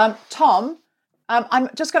 Tom, I'm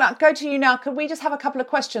just going to go to you now. Could we just have a couple of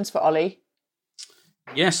questions for Ollie?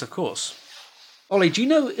 Yes, of course. Ollie, do you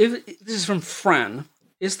know, if this is from Fran,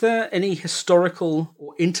 is there any historical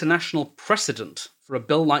or international precedent for a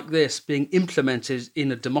bill like this being implemented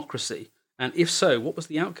in a democracy? And if so, what was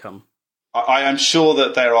the outcome? I am sure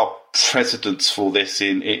that there are precedents for this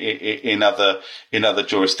in other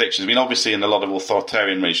jurisdictions. I mean, obviously in a lot of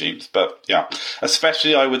authoritarian regimes, but yeah,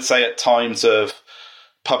 especially I would say at times of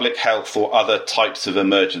public health or other types of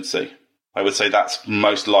emergency. I would say that's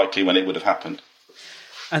most likely when it would have happened.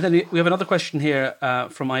 And then we have another question here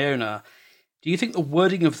from Iona. Do you think the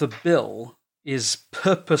wording of the bill is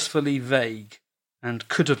purposefully vague and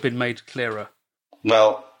could have been made clearer?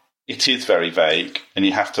 Well, it is very vague, and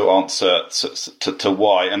you have to answer to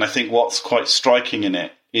why. And I think what's quite striking in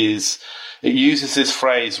it is it uses this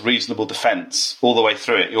phrase reasonable defence all the way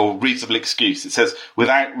through it, or reasonable excuse. It says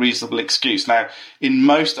without reasonable excuse. Now, in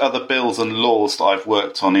most other bills and laws that I've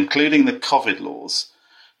worked on, including the COVID laws,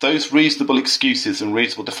 those reasonable excuses and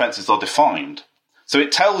reasonable defences are defined. So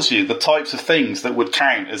it tells you the types of things that would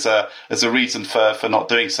count as a reason for not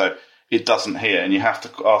doing so. It doesn't here, and you have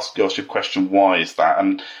to ask your question, why is that?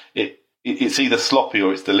 And it's either sloppy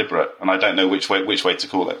or it's deliberate, and I don't know which way to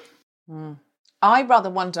call it. I rather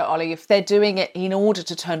wonder, Ollie, if they're doing it in order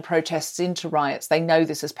to turn protests into riots. They know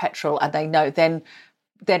this is petrol, and they know then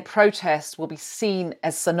protest will be seen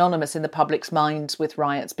as synonymous in the public's minds with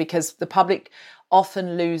riots, because the public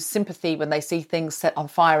often lose sympathy when they see things set on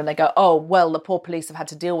fire and they go, oh, well, the poor police have had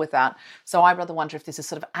to deal with that. So I rather wonder if this is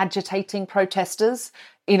sort of agitating protesters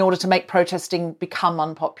in order to make protesting become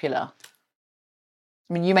unpopular.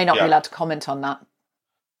 I mean, you may not be allowed to comment on that.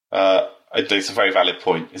 It's a very valid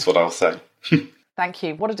point, is what I'll say. Thank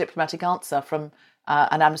you. What a diplomatic answer from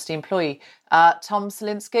an Amnesty employee. Tom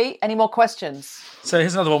Salinsky, any more questions? So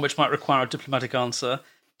here's another one which might require a diplomatic answer.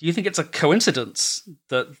 Do you think it's a coincidence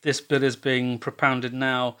that this bill is being propounded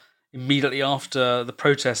now immediately after the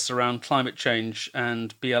protests around climate change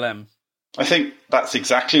and BLM? I think that's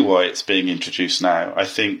exactly why it's being introduced now. I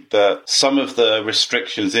think that some of the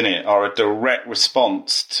restrictions in it are a direct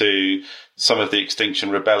response to some of the Extinction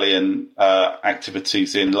Rebellion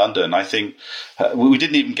activities in London. I think we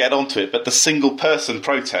didn't even get onto it, but the single person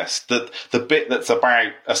protest, the bit that's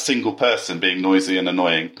about a single person being noisy and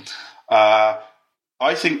annoying,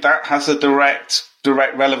 I think that has a direct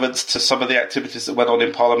relevance to some of the activities that went on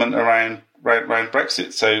in Parliament around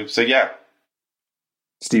Brexit. So yeah.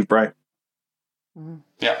 Steve Bray.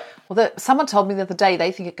 Yeah. Well, someone told me the other day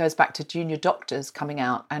they think it goes back to junior doctors coming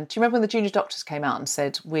out. And do you remember when the junior doctors came out and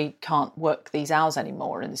said, we can't work these hours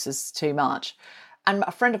anymore and this is too much? And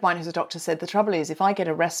a friend of mine who's a doctor said, the trouble is, if I get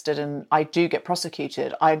arrested and I do get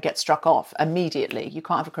prosecuted, I get struck off immediately. You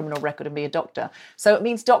can't have a criminal record and be a doctor. So it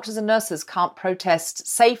means doctors and nurses can't protest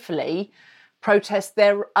safely, protest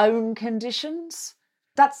their own conditions.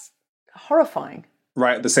 That's horrifying.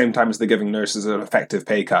 Right at the same time as they're giving nurses an effective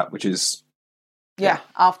pay cut, which is... Yeah,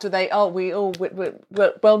 after they,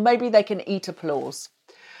 well, maybe they can eat applause.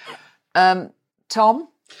 Tom?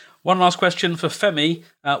 One last question for Femi.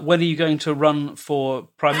 When are you going to run for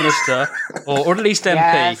Prime Minister or at least MP?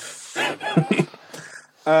 Yes. You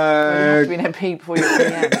have to be an MP before you're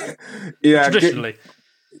PM. Yeah, traditionally.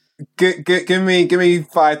 Give me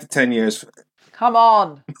 5 to 10 years. Come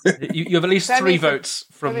on. You have at least 3 votes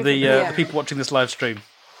from the people watching this live stream.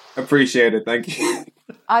 Appreciate it, thank you.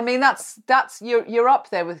 I mean, that's you're up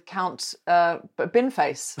there with Count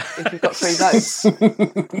Binface if you've got 3 votes.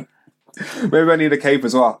 Maybe I need a cape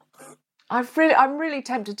as well. I'm really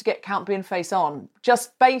tempted to get Count Binface on,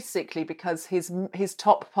 just basically because his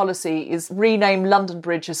top policy is rename London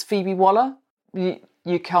Bridge as Phoebe Waller.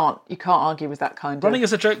 you can't argue with that kind Running of...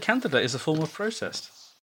 as a joke candidate is a form of protest.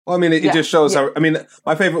 Well, I mean, it just shows how... I mean,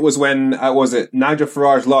 my favourite was when, Nigel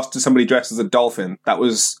Farage lost to somebody dressed as a dolphin. That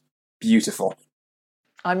was beautiful.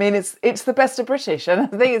 I mean, it's the best of British. And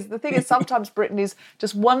the thing is sometimes Britain is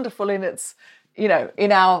just wonderful in its,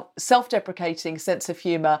 in our self-deprecating sense of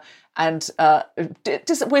humour. And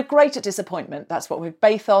we're great at disappointment. That's what we're...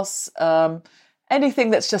 Bathos, anything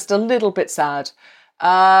that's just a little bit sad.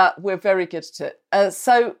 We're very good at it.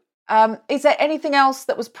 So is there anything else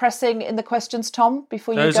that was pressing in the questions, Tom,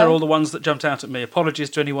 before you go? Those are all the ones that jumped out at me. Apologies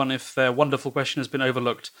to anyone if their wonderful question has been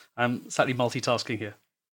overlooked. I'm slightly multitasking here.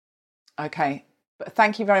 Okay. But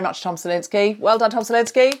thank you very much, Tom Salinsky. Well done, Tom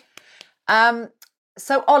Salinsky.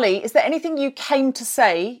 So, Ollie, is there anything you came to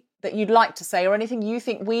say that you'd like to say, or anything you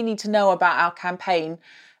think we need to know about our campaign?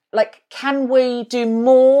 Like, can we do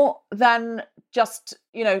more than just,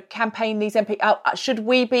 campaign these MPs? Should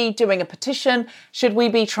we be doing a petition? Should we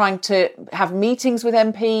be trying to have meetings with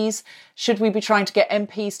MPs? Should we be trying to get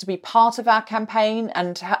MPs to be part of our campaign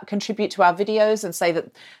and contribute to our videos and say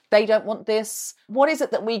that they don't want this? What is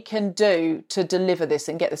it that we can do to deliver this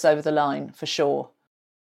and get this over the line for sure?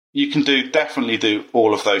 You can definitely do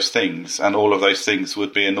all of those things, and all of those things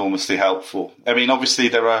would be enormously helpful. I mean, obviously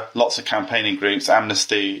there are lots of campaigning groups.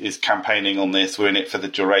 Amnesty is campaigning on this. We're in it for the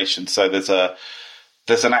duration. So there's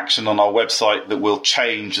an action on our website that will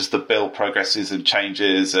change as the bill progresses and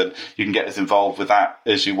changes, and you can get as involved with that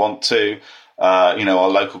as you want to. Our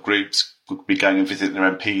local groups would be going and visiting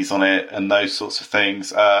their MPs on it and those sorts of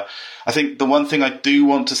things. I think the one thing I do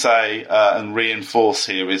want to say and reinforce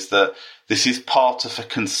here is that this is part of a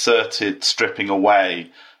concerted stripping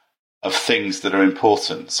away of things that are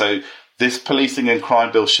important. So this policing and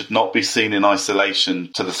crime bill should not be seen in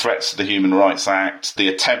isolation to the threats to the Human Rights Act, the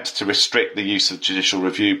attempts to restrict the use of judicial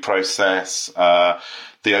review process, the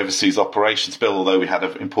Overseas Operations Bill, although we had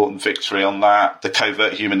an important victory on that, the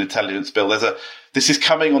Covert Human Intelligence Bill. This is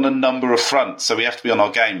coming on a number of fronts, so we have to be on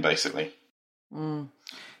our game, basically.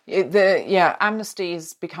 Amnesty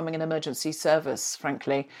is becoming an emergency service,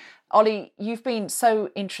 frankly. Ollie, you've been so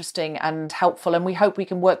interesting and helpful, and we hope we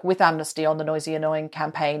can work with Amnesty on the Noisy Annoying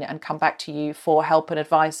campaign and come back to you for help and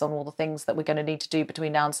advice on all the things that we're going to need to do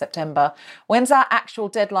between now and September. When's our actual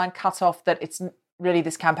deadline cut off that it's really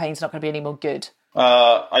this campaign's not going to be any more good?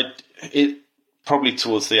 Probably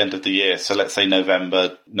towards the end of the year, so let's say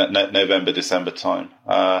November, December time.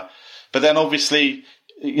 But then obviously,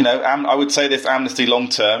 I would say this Amnesty long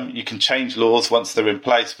term, you can change laws once they're in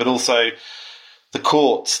place, but also the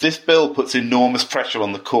courts. This bill puts enormous pressure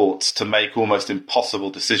on the courts to make almost impossible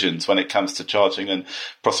decisions when it comes to charging and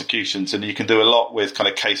prosecutions, and you can do a lot with kind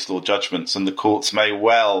of case law judgments, and the courts may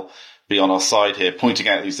well be on our side here, pointing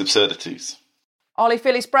out these absurdities. Ollie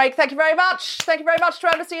Phillips-Brake, thank you very much. Thank you very much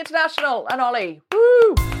to Amnesty International and Ollie.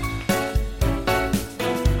 Woo!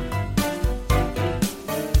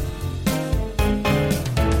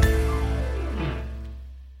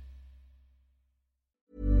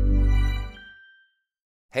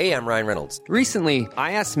 Hey, I'm Ryan Reynolds. Recently,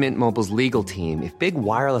 I asked Mint Mobile's legal team if big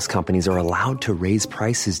wireless companies are allowed to raise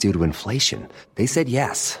prices due to inflation. They said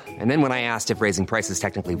yes. And then when I asked if raising prices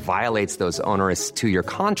technically violates those onerous two-year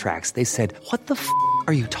contracts, they said, "What the f***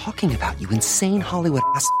 are you talking about, you insane Hollywood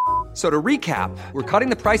ass?" So to recap, we're cutting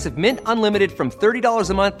the price of Mint Unlimited from $30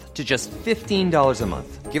 a month to just $15 a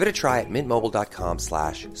month. Give it a try at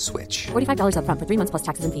mintmobile.com/switch. $45 up front for 3 months plus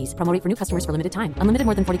taxes and fees. Promo rate for new customers for limited time. Unlimited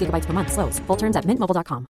more than 40 gigabytes per month. Slows full terms at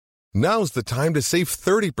mintmobile.com. Now's the time to save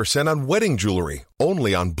 30% on wedding jewelry,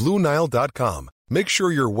 only on BlueNile.com. Make sure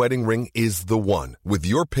your wedding ring is the one with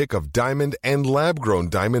your pick of diamond and lab-grown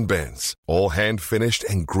diamond bands, all hand-finished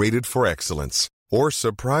and graded for excellence. Or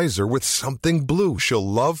surprise her with something blue she'll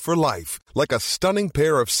love for life, like a stunning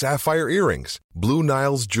pair of sapphire earrings. Blue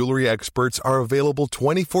Nile's jewelry experts are available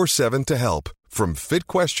 24/7 to help, from fit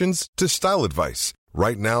questions to style advice.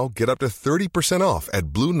 Right now, get up to 30% off at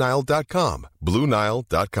BlueNile.com.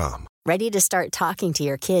 BlueNile.com. Ready to start talking to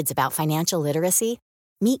your kids about financial literacy?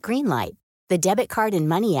 Meet Greenlight, the debit card and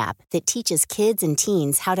money app that teaches kids and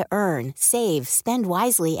teens how to earn, save, spend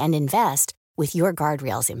wisely, and invest with your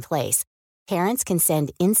guardrails in place. Parents can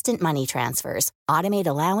send instant money transfers, automate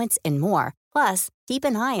allowance, and more. Plus, keep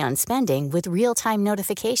an eye on spending with real-time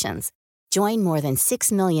notifications. Join more than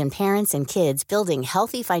 6 million parents and kids building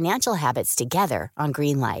healthy financial habits together on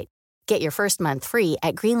Greenlight. Get your first month free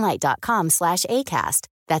at greenlight.com/ACAST.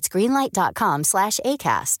 That's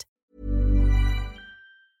greenlight.com/ACAST.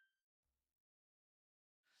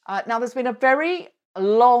 Now, there's been a very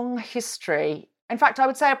long history, in fact, I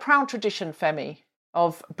would say a proud tradition, Femi,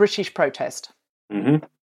 of British protest. Mm-hmm.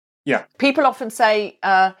 Yeah. People often say,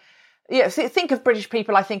 Yeah, think of British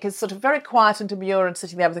people, I think, as sort of very quiet and demure and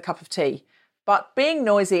sitting there with a cup of tea. But being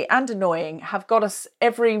noisy and annoying have got us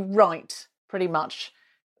every right, pretty much,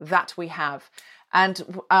 that we have.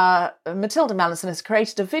 And Matilda Mallinson has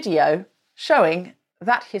created a video showing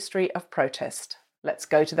that history of protest. Let's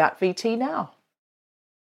go to that VT now.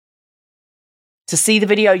 To see the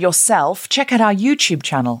video yourself, check out our YouTube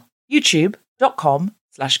channel,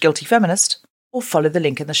 youtube.com/guiltyfeminist, or follow the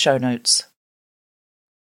link in the show notes.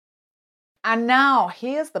 And now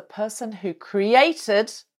here's the person who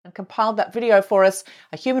created and compiled that video for us,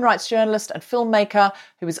 a human rights journalist and filmmaker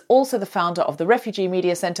who is also the founder of the Refugee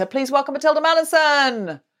Media Centre. Please welcome Matilda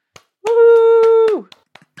Mallinson. Woo!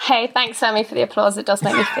 Hey, thanks, Sammy, for the applause. It does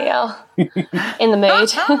make me feel in the mood.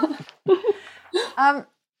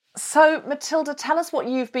 So, Matilda, tell us what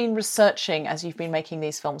you've been researching as you've been making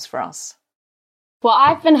these films for us. Well,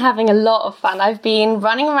 I've been having a lot of fun. I've been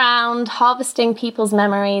running around harvesting people's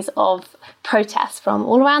memories of protests from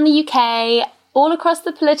all around the UK, all across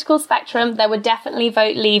the political spectrum. There were definitely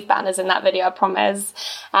Vote Leave banners in that video, I promise.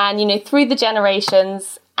 And, through the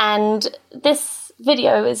generations. And this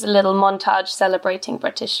video is a little montage celebrating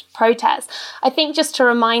British protests. I think just to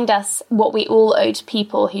remind us what we all owe to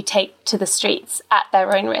people who take to the streets at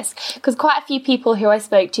their own risk. Because quite a few people who I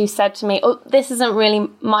spoke to said to me, oh, this isn't really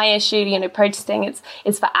my issue, protesting, it's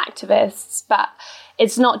for activists. But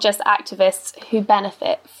it's not just activists who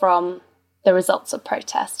benefit from the results of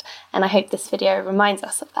protest. And I hope this video reminds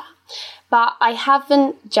us of that. But I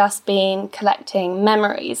haven't just been collecting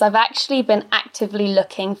memories. I've actually been actively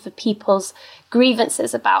looking for people's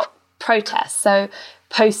grievances about protests. So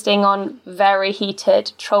posting on very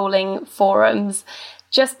heated trolling forums,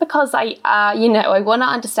 just because I want to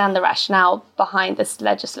understand the rationale behind this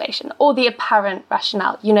legislation, or the apparent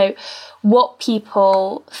rationale, what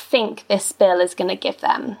people think this bill is going to give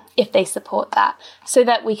them if they support that, so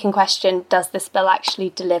that we can question, does this bill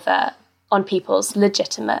actually deliver on people's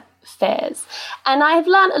legitimate fears? And I've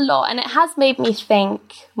learned a lot, and it has made me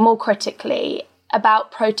think more critically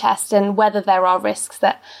about protest and whether there are risks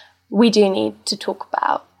that we do need to talk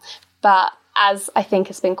about. But as I think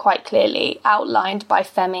has been quite clearly outlined by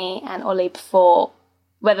Femi and Ollie before,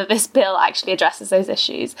 whether this bill actually addresses those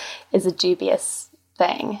issues is a dubious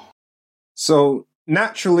thing. So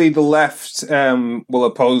naturally, the left will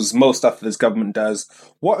oppose most stuff that this government does.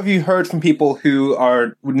 What have you heard from people who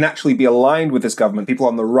would naturally be aligned with this government, people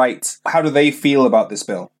on the right? How do they feel about this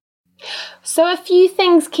bill? So a few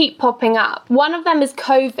things keep popping up. One of them is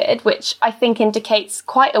COVID, which I think indicates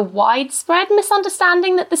quite a widespread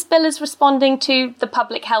misunderstanding that this bill is responding to the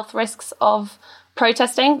public health risks of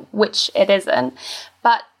protesting, which it isn't.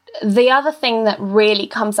 But the other thing that really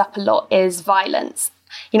comes up a lot is violence.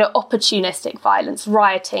 Opportunistic violence,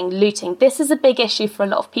 rioting, looting. This is a big issue for a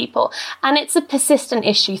lot of people. And it's a persistent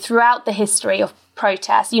issue throughout the history of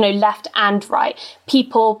protests, left and right.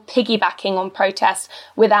 People piggybacking on protests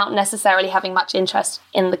without necessarily having much interest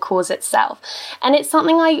in the cause itself. And it's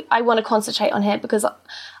something I want to concentrate on here, because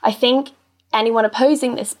I think anyone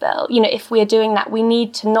opposing this bill, if we are doing that, we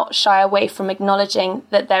need to not shy away from acknowledging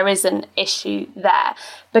that there is an issue there,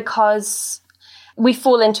 because we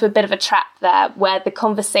fall into a bit of a trap there where the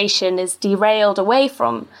conversation is derailed away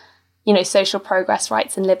from, social progress,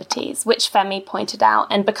 rights and liberties, which Femi pointed out,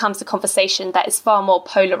 and becomes a conversation that is far more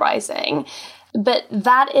polarizing. But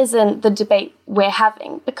that isn't the debate we're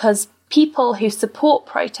having, because people who support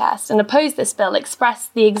protests and oppose this bill express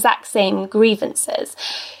the exact same grievances.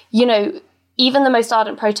 Even the most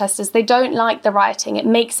ardent protesters, they don't like the rioting. It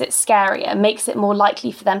makes it scarier, makes it more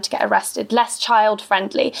likely for them to get arrested, less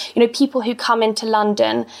child-friendly. People who come into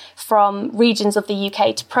London from regions of the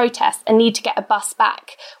UK to protest and need to get a bus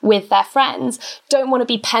back with their friends don't want to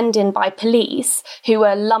be penned in by police who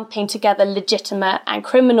are lumping together legitimate and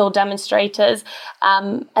criminal demonstrators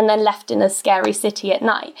and then left in a scary city at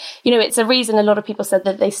night. It's a reason a lot of people said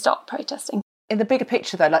that they stopped protesting. In the bigger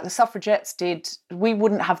picture, though, like the suffragettes did, we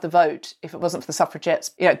wouldn't have the vote if it wasn't for the suffragettes,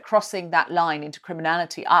 crossing that line into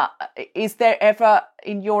criminality. Is there ever,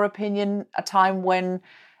 in your opinion, a time when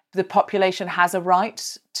the population has a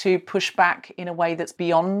right to push back in a way that's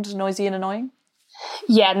beyond noisy and annoying?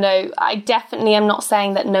 Yeah, no, I definitely am not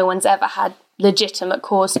saying that no one's ever had legitimate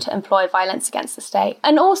cause to employ violence against the state.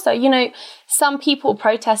 And also, some people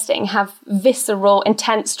protesting have visceral,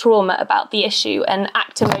 intense trauma about the issue and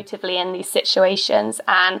act emotively in these situations.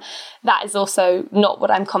 And that is also not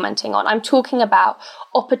what I'm commenting on. I'm talking about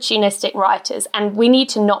opportunistic rioters, and we need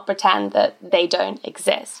to not pretend that they don't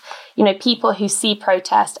exist. People who see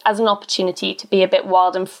protest as an opportunity to be a bit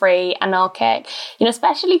wild and free, anarchic,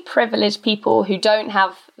 especially privileged people who don't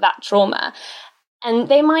have that trauma. And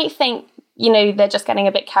they might think, they're just getting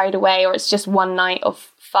a bit carried away, or it's just one night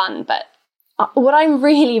of fun. But what I'm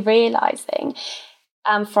really realizing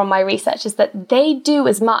from my research is that they do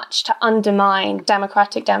as much to undermine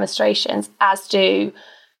democratic demonstrations as do,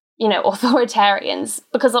 authoritarians,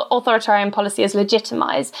 because authoritarian policy is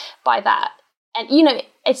legitimized by that. And,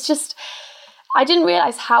 it's just, I didn't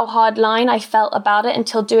realize how hard line I felt about it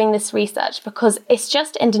until doing this research, because it's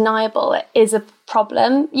just undeniable. It is a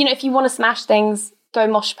problem. If you want to smash things, go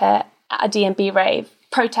mosh pit at a DNB rave.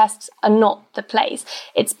 Protests are not the place.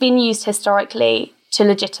 It's been used historically to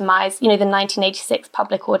legitimize, the 1986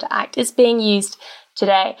 Public Order Act is being used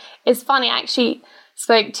today. It's funny, I actually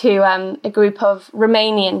spoke to a group of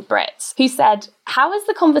Romanian Brits who said, how is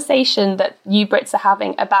the conversation that you Brits are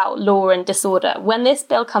having about law and disorder? When this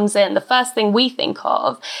bill comes in, the first thing we think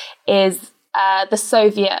of is the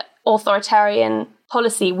Soviet authoritarian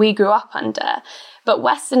policy we grew up under. But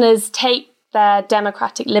Westerners take their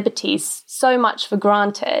democratic liberties so much for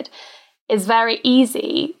granted. It's very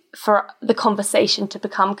easy for the conversation to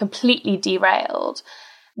become completely derailed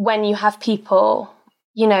when you have people,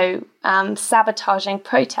 sabotaging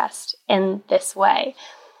protest in this way.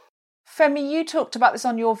 Femi, you talked about this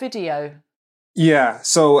on your video. Yeah,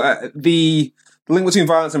 so the link between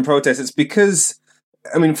violence and protest, it's because,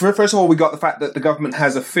 first of all, we got the fact that the government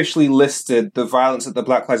has officially listed the violence at the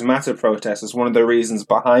Black Lives Matter protest as one of the reasons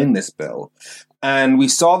behind this bill. And we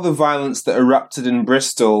saw the violence that erupted in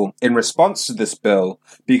Bristol in response to this bill,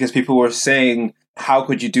 because people were saying, how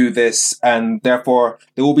could you do this? And therefore,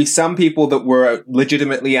 there will be some people that were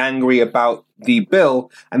legitimately angry about the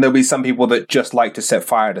bill, and there'll be some people that just like to set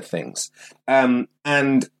fire to things. And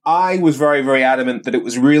I was very, very adamant that it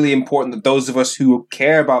was really important that those of us who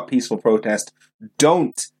care about peaceful protest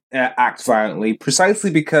don't act violently, precisely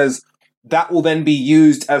because that will then be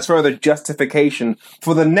used as further justification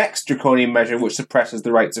for the next draconian measure, which suppresses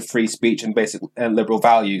the rights of free speech and basic liberal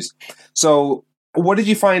values. So what did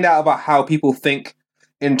you find out about how people think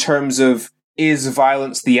in terms of, is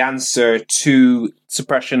violence the answer to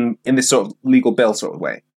suppression in this sort of legal bill sort of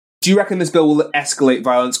way? Do you reckon this bill will escalate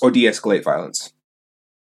violence or de-escalate violence?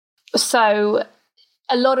 So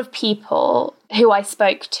a lot of people who I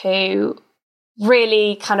spoke to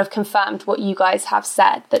really kind of confirmed what you guys have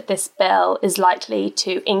said, that this bill is likely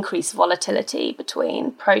to increase volatility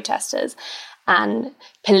between protesters and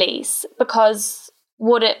police, because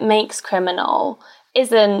what it makes criminal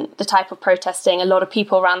isn't the type of protesting a lot of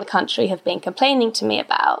people around the country have been complaining to me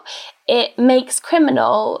about. It makes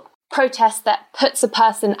criminal protests that puts a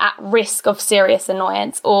person at risk of serious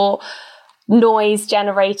annoyance, or noise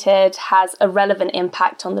generated has a relevant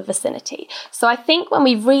impact on the vicinity. So I think when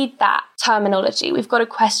we read that terminology, we've got to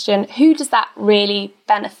question, who does that really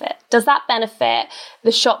benefit? Does that benefit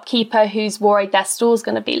the shopkeeper who's worried their store's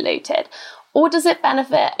going to be looted? Or does it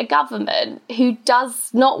benefit a government who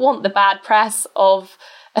does not want the bad press of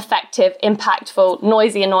effective, impactful,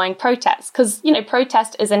 noisy, annoying protests? Because,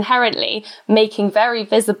 protest is inherently making very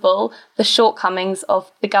visible the shortcomings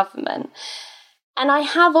of the government. And I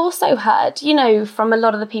have also heard, from a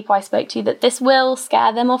lot of the people I spoke to, that this will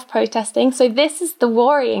scare them off protesting. So this is the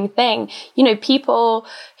worrying thing. People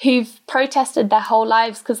who've protested their whole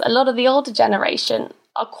lives, because a lot of the older generation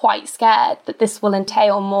are quite scared that this will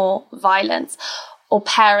entail more violence, or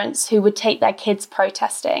parents who would take their kids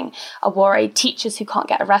protesting are worried, teachers who can't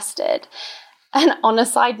get arrested. And on a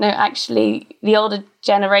side note, actually, the older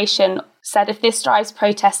generation said if this drives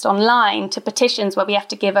protest online to petitions where we have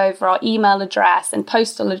to give over our email address and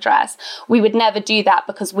postal address, we would never do that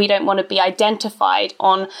because we don't want to be identified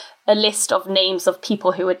on a list of names of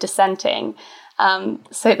people who are dissenting.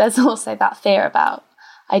 So there's also that fear about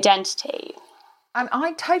identity. And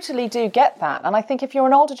I totally do get that. And I think if you're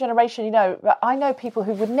an older generation, I know people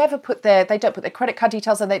who would never they don't put their credit card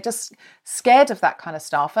details, and they're just scared of that kind of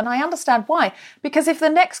stuff. And I understand why. Because if the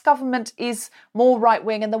next government is more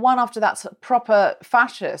right-wing and the one after that's proper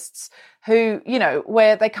fascists who,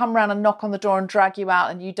 where they come around and knock on the door and drag you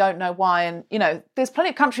out and you don't know why. And, there's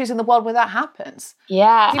plenty of countries in the world where that happens.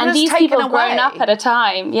 Yeah, and these people have grown up at a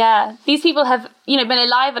time. Yeah, these people have, been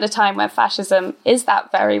alive at a time where fascism is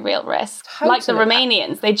that very real risk. Totally. Like the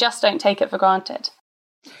Romanians, they just don't take it for granted.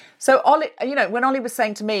 So, Ollie, when Ollie was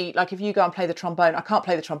saying to me, like, if you go and play the trombone, I can't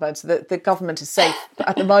play the trombone, so the government is safe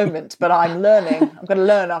at the moment, but I'm learning. I'm going to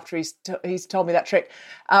learn after he's told me that trick.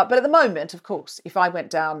 But at the moment, of course, if I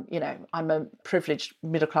went down, I'm a privileged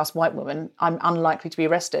middle-class white woman, I'm unlikely to be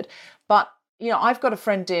arrested. But, I've got a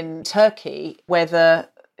friend in Turkey where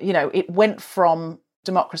it went from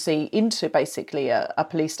democracy into basically a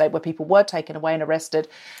police state where people were taken away and arrested.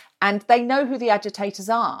 and they know who the agitators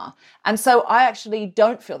are. And so I actually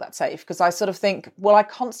don't feel that safe because I sort of think, well, I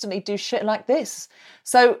constantly do shit like this.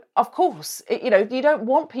 So of course, you don't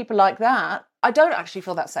want people like that. I don't actually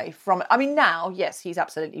feel that safe from it. I mean, now, yes, he's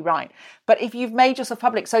absolutely right. But if you've made yourself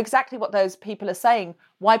public, so exactly what those people are saying,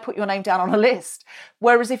 why put your name down on a list?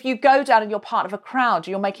 Whereas if you go down and you're part of a crowd,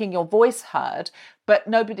 you're making your voice heard, but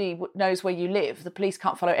nobody knows where you live. The police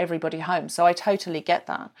can't follow everybody home. So I totally get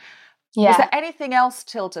that. Yeah. Was there anything else,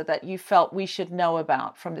 Tilda, that you felt we should know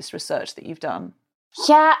about from this research that you've done?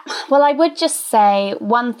 Yeah, well, I would just say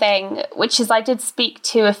one thing, which is I did speak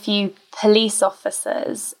to a few police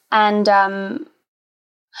officers, and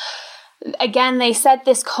again, they said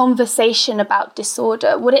this conversation about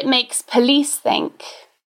disorder, what it makes police think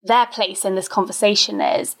their place in this conversation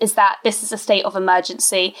is that this is a state of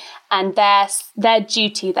emergency and their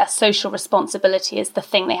duty, their social responsibility is the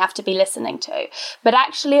thing they have to be listening to. But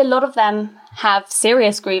actually, a lot of them have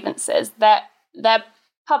serious grievances. They're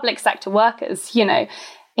public sector workers,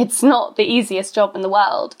 it's not the easiest job in the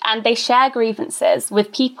world. And they share grievances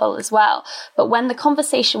with people as well. But when the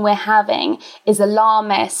conversation we're having is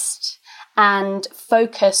alarmist and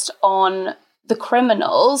focused on the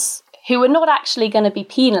criminals who are not actually going to be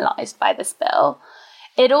penalised by this bill,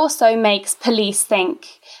 it also makes police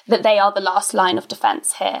think that they are the last line of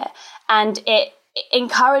defence here. And it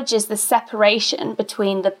encourages the separation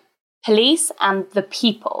between the police and the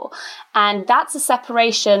people. And that's a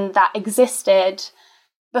separation that existed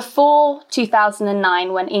before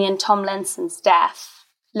 2009 when Ian Tomlinson's death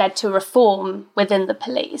led to reform within the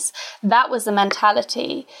police. That was a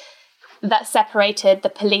mentality that separated the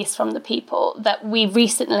police from the people that we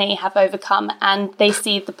recently have overcome, and they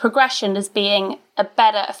see the progression as being a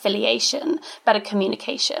better affiliation, better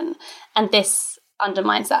communication, and this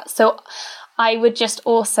undermines that. So I would just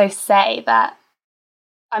also say that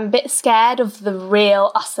I'm a bit scared of the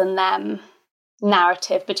real us and them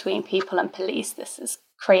narrative between people and police this is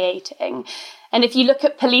creating. And if you look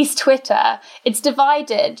at police Twitter, it's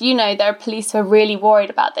divided. There are police who are really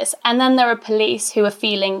worried about this. And then there are police who are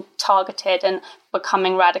feeling targeted and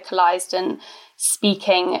becoming radicalized and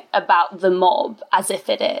speaking about the mob as if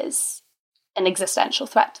it is an existential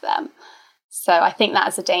threat to them. So I think that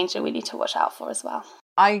is a danger we need to watch out for as well.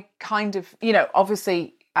 I kind of,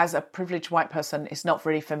 obviously, as a privileged white person, it's not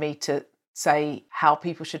really for me to say how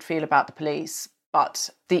people should feel about the police. But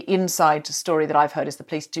the inside story that I've heard is the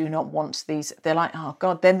police do not want these. They're like, oh,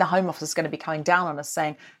 God, then the Home Office is going to be coming down on us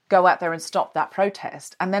saying, go out there and stop that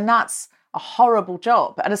protest. And then that's a horrible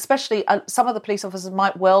job. And especially some of the police officers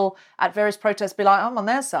might well, at various protests, be like, I'm on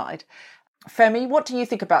their side. Femi, what do you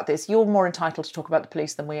think about this? You're more entitled to talk about the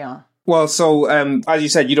police than we are. Well, so as you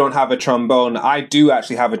said, you don't have a trombone. I do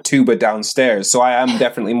actually have a tuba downstairs, so I am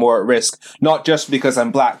definitely more at risk. Not just because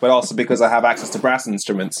I'm black, but also because I have access to brass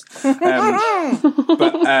instruments. But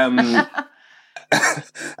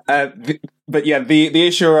yeah, the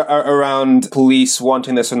issue around police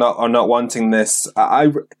wanting this or not wanting this,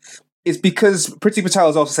 is because Priti Patel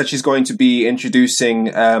has also said she's going to be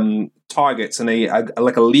introducing targets and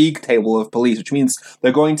a league table of police, which means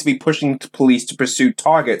they're going to be pushing police to pursue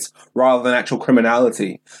targets rather than actual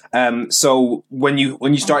criminality. So when you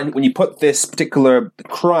put this particular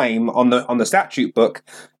crime on the statute book,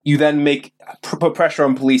 you then put pressure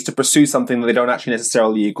on police to pursue something that they don't actually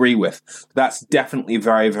necessarily agree with. That's definitely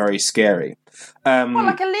very, very scary.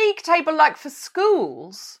 Like a league table, like for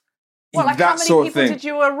schools? What, like that how many people did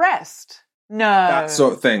you arrest? No. That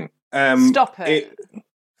sort of thing. Stop it.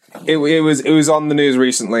 It was on the news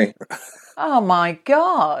recently. Oh my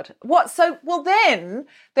God. What? So, well then,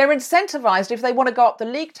 they're incentivized if they want to go up the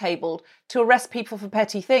league table to arrest people for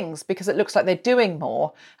petty things because it looks like they're doing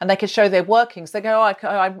more and they can show their workings. They go,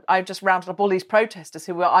 I just rounded up all these protesters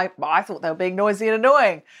who I thought they were being noisy and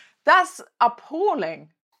annoying. That's appalling.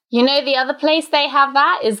 The other place they have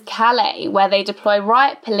that is Calais, where they deploy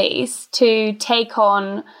riot police to take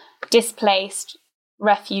on displaced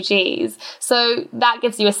refugees. So that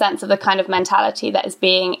gives you a sense of the kind of mentality that is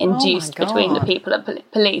being induced between the people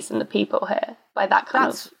at police and the people here by that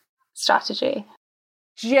kind of strategy.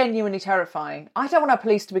 Genuinely terrifying. I don't want our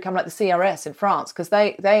police to become like the CRS in France because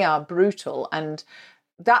they are brutal, and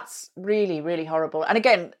that's really, really horrible. And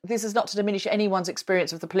again, this is not to diminish anyone's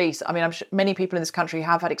experience of the police. I mean, I'm sure many people in this country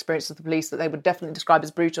have had experience with the police that they would definitely describe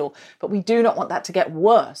as brutal, but we do not want that to get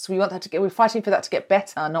worse. We're fighting for that to get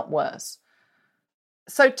better, not worse.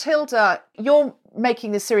 So Tilda, you're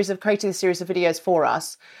creating this series of videos for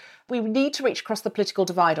us. We need to reach across the political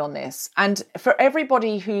divide on this. And for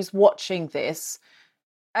everybody who's watching this,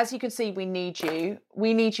 as you can see, we need you.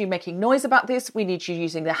 We need you making noise about this. We need you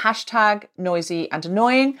using the hashtag noisy and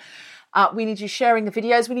annoying. We need you sharing the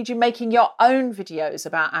videos. We need you making your own videos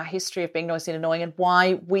about our history of being noisy and annoying and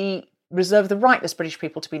why we reserve the right as British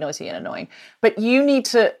people to be noisy and annoying. But you need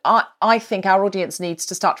to, I think our audience needs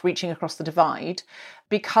to start reaching across the divide,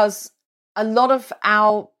 because a lot of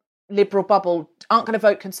our Liberal bubble aren't going to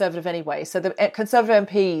vote Conservative anyway. So the Conservative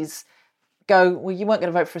MPs go, well, you weren't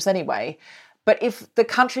going to vote for us anyway. But if the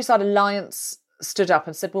Countryside Alliance stood up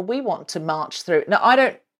and said, well, we want to march through. Now, I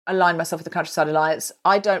don't align myself with the Countryside Alliance.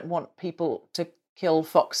 I don't want people to kill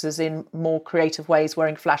foxes in more creative ways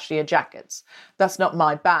wearing flashier jackets. That's not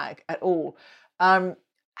my bag at all.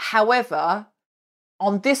 However,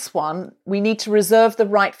 on this one, we need to reserve the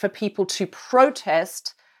right for people to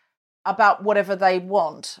protest about whatever they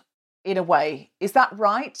want, in a way. Is that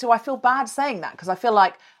right? Do I feel bad saying that? Because I feel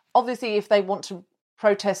like, obviously, if they want to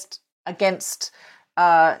protest against,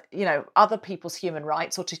 other people's human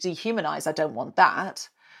rights or to dehumanize, I don't want that.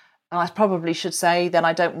 And I probably should say, then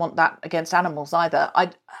I don't want that against animals either.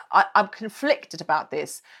 I'm conflicted about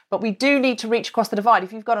this, but we do need to reach across the divide.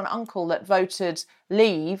 If you've got an uncle that voted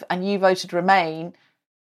Leave and you voted Remain,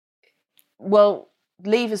 well,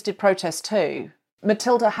 Leavers did protest too.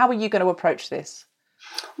 Matilda, how are you going to approach this?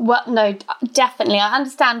 Well, no, definitely. I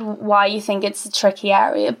understand why you think it's a tricky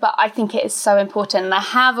area, but I think it is so important. And I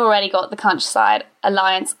have already got the Countryside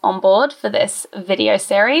Alliance on board for this video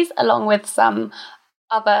series, along with some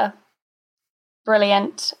other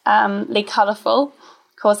brilliantly colourful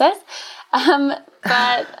causes.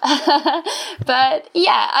 But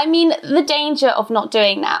yeah, I mean, the danger of not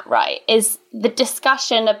doing that, right, is the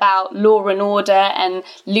discussion about law and order and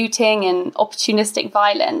looting and opportunistic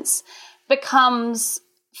violence becomes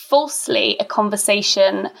falsely a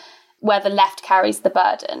conversation where the left carries the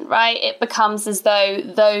burden, right? It becomes as though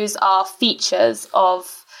those are features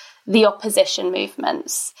of the opposition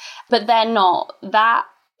movements, but they're not. That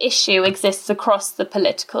issue exists across the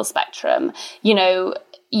political spectrum. You know,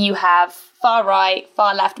 you have far right,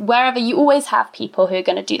 far left, wherever, you always have people who are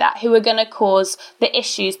going to do that, who are going to cause the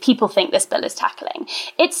issues people think this bill is tackling.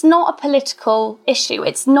 It's not a political issue.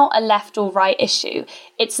 It's not a left or right issue.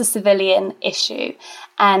 It's a civilian issue.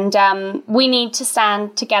 And we need to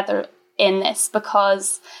stand together in this,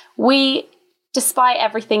 because we, despite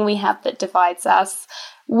everything we have that divides us,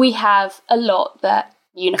 we have a lot that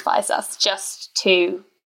unifies us. Just to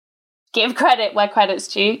give credit where credit's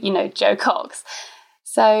due, Jo Cox.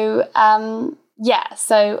 So,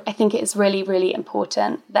 so I think it's really, really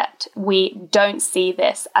important that we don't see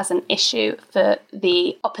this as an issue for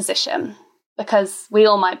the opposition, because we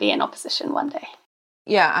all might be in opposition one day.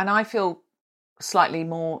 Yeah, and I feel slightly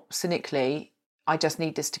more cynically, I just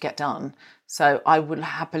need this to get done. So I will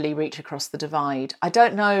happily reach across the divide. I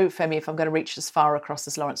don't know, Femi, if I'm going to reach as far across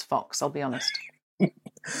as Laurence Fox, I'll be honest.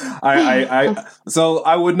 So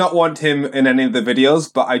I would not want him in any of the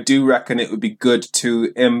videos, but I do reckon it would be good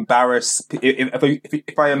to embarrass,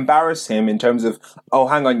 if I embarrass him in terms of, oh,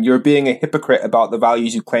 hang on, you're being a hypocrite about the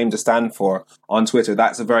values you claim to stand for on Twitter.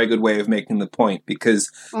 That's a very good way of making the point,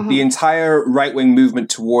 because the entire right-wing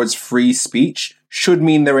movement towards free speech should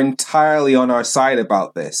mean they're entirely on our side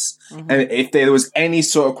about this. And if there was any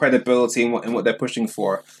sort of credibility in what they're pushing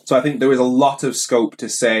for. So I think there is a lot of scope to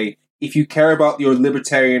say, if you care about your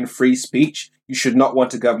libertarian free speech, you should not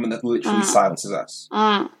want a government that literally silences us.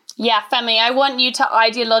 Yeah, Femi, I want you to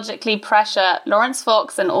ideologically pressure Laurence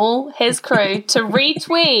Fox and all his crew to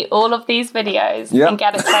retweet all of these videos and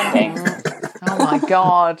get it trending. Oh my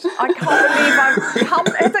God. I can't believe I've come...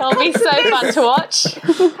 It'll be so fun to watch.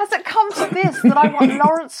 Has it come to this, that I want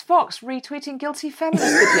Laurence Fox retweeting guilty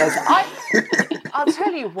feminist videos? I'll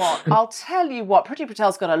tell you what, Priti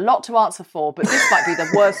Patel's got a lot to answer for, but this might be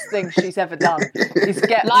the worst thing she's ever done.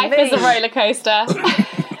 Life is a roller coaster.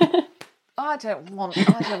 I don't want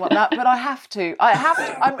that, but I have to.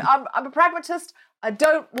 I'm a pragmatist. I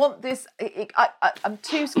don't want this. I'm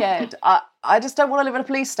too scared. I just don't want to live in a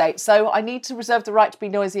police state. So I need to reserve the right to be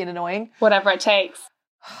noisy and annoying. Whatever it takes.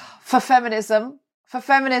 For feminism, for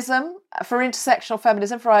intersectional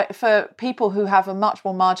feminism, for people who have a much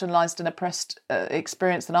more marginalised and oppressed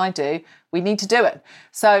experience than I do, we need to do it.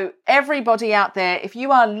 So everybody out there, if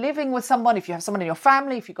you are living with someone, if you have someone in your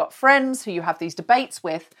family, if you've got friends who you have these debates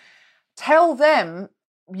with, tell them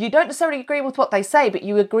you don't necessarily agree with what they say, but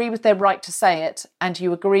you agree with their right to say it, and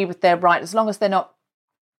you agree with their right, as long as they're not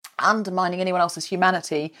undermining anyone else's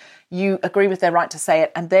humanity, you agree with their right to say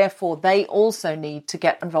it, and therefore they also need to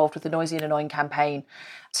get involved with the Noisy and Annoying campaign.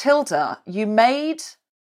 Tilda, you made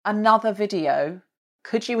another video.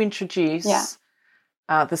 Could you introduce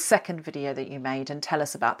the second video that you made and tell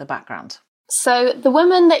us about the background? So the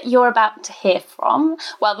woman that you're about to hear from,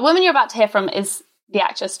 is the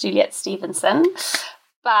actress Juliet Stevenson.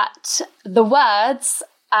 But the words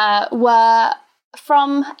were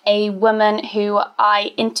from a woman who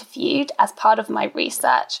I interviewed as part of my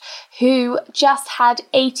research, who just had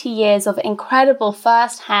 80 years of incredible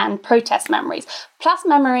first-hand protest memories, plus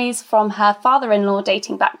memories from her father-in-law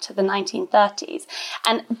dating back to the 1930s.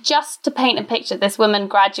 And just to paint a picture, this woman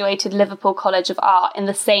graduated Liverpool College of Art in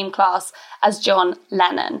the same class as John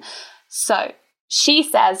Lennon. So she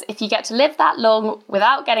says, if you get to live that long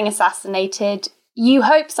without getting assassinated, you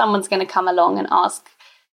hope someone's going to come along and ask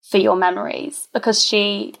for your memories, because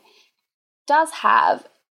she does have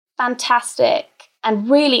fantastic and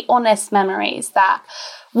really honest memories that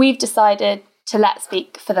we've decided to let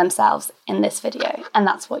speak for themselves in this video, and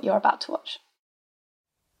that's what you're about to watch.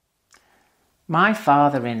 My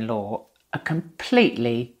father-in-law, a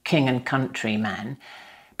completely king and country man,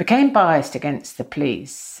 became biased against the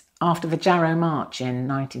police after the Jarrow March in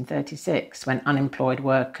 1936, when unemployed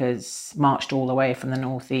workers marched all the way from the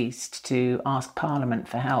northeast to ask Parliament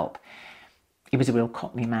for help. He was a real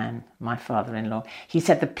Cockney man, my father-in-law. He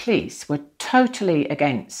said the police were totally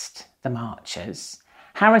against the marchers,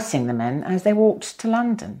 harassing the men as they walked to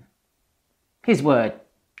London. His word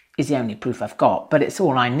is the only proof I've got, but it's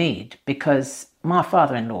all I need, because my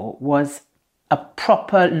father-in-law was a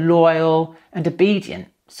proper, loyal and obedient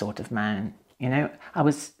sort of man. You know, I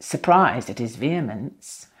was surprised at his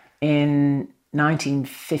vehemence. In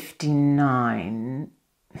 1959,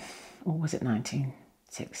 or was it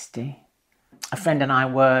 1960? A friend and I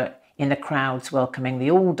were in the crowds welcoming the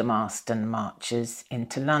Aldermaston marchers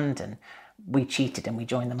into London. We cheated and we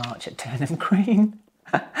joined the march at Turnham Green.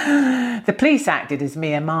 The police acted as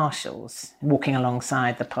mere marshals, walking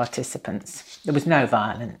alongside the participants. There was no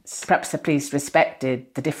violence. Perhaps the police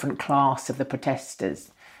respected the different class of the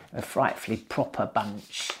protesters. A frightfully proper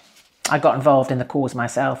bunch. I got involved in the cause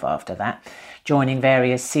myself after that, joining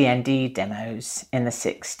various CND demos in the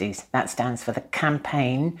 60s. That stands for the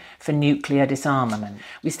Campaign for Nuclear Disarmament.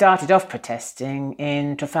 We started off protesting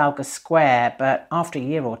in Trafalgar Square, but after a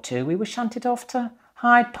year or two, we were shunted off to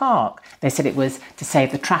Hyde Park. They said it was to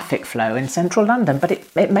save the traffic flow in central London, but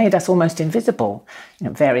it made us almost invisible. You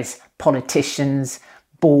know, various politicians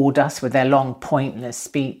bored us with their long, pointless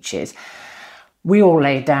speeches. We all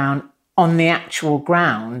lay down on the actual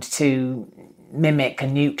ground to mimic a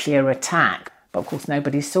nuclear attack. But of course,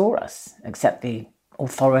 nobody saw us except the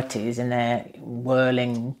authorities in their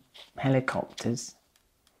whirling helicopters.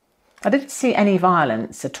 I didn't see any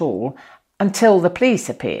violence at all until the police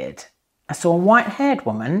appeared. I saw a white-haired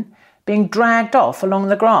woman being dragged off along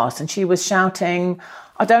the grass, and she was shouting,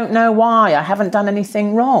 "I don't know why, I haven't done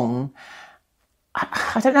anything wrong."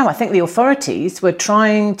 I don't know, I think the authorities were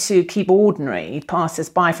trying to keep ordinary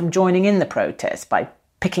passers-by from joining in the protest by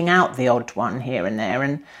picking out the odd one here and there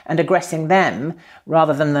and aggressing them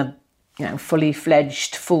rather than the fully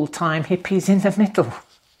fledged full-time hippies in the middle.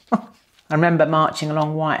 I remember marching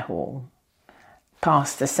along Whitehall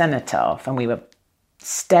past the Cenotaph, and we were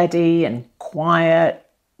steady and quiet,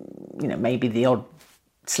 maybe the odd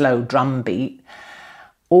slow drum beat.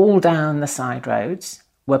 All down the side roads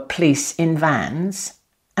were police in vans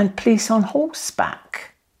and police on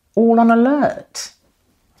horseback, all on alert.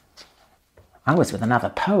 I was with another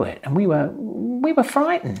poet, and we were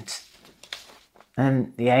frightened.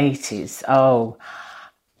 And the 80s,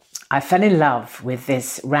 I fell in love with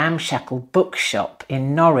this ramshackle bookshop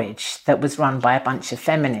in Norwich that was run by a bunch of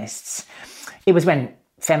feminists. It was when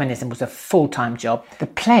feminism was a full-time job. The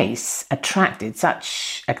place attracted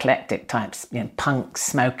such eclectic types, punks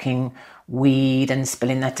smoking weed and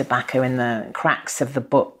spilling their tobacco in the cracks of the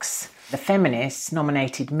books. The feminists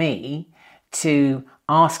nominated me to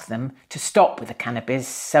ask them to stop with the cannabis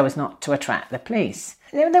so as not to attract the police.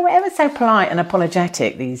 They were ever so polite and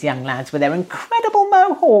apologetic, these young lads with their incredible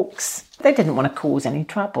mohawks. They didn't want to cause any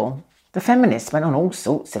trouble. The feminists went on all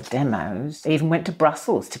sorts of demos. They even went to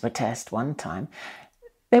Brussels to protest one time.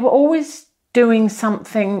 They were always doing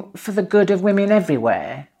something for the good of women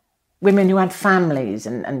everywhere. Women who had families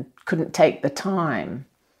and couldn't take the time.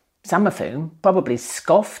 Some of whom probably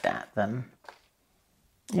scoffed at them.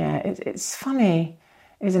 Yeah, it's funny,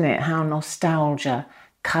 isn't it, how nostalgia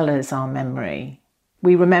colours our memory.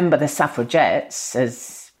 We remember the suffragettes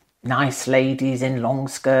as nice ladies in long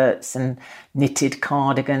skirts and knitted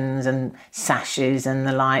cardigans and sashes and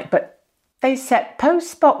the like, but they set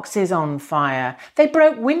post boxes on fire. They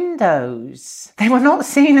broke windows. They were not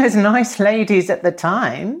seen as nice ladies at the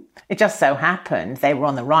time. It just so happened they were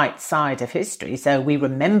on the right side of history, so we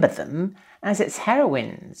remember them as its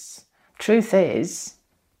heroines. Truth is,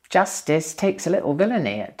 justice takes a little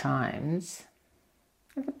villainy at times.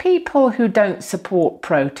 The people who don't support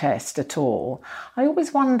protest at all, I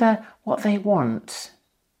always wonder what they want.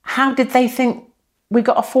 How did they think we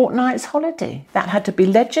got a fortnight's holiday? That had to be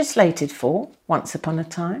legislated for once upon a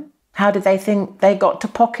time. How did they think they got to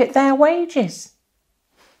pocket their wages?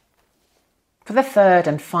 For the third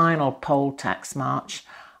and final poll tax march,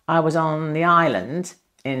 I was on the island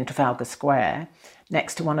in Trafalgar Square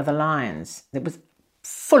next to one of the lions. It was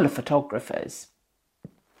full of photographers.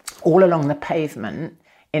 All along the pavement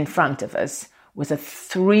in front of us was a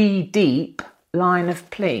 3-deep line of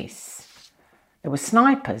police. There were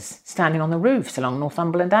snipers standing on the roofs along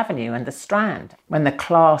Northumberland Avenue and the Strand. When the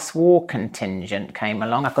class war contingent came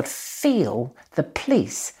along, I could feel the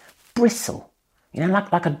police bristle,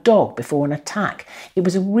 like a dog before an attack. It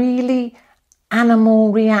was a really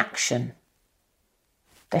animal reaction.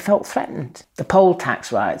 They felt threatened. The poll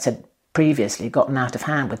tax riots had previously gotten out of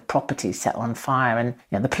hand with properties set on fire,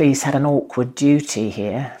 and the police had an awkward duty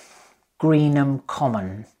here. Greenham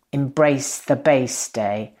Common, Embrace the Base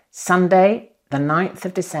Day, Sunday, the 9th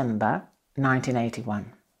of December,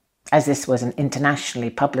 1981. As this was an internationally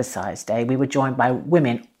publicised day, we were joined by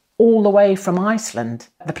women all the way from Iceland.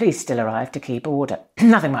 The police still arrived to keep order.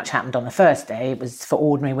 Nothing much happened on the first day. It was for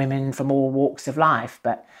ordinary women from all walks of life,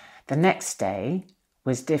 but the next day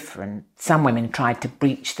was different. Some women tried to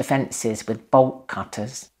breach the fences with bolt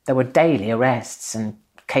cutters. There were daily arrests and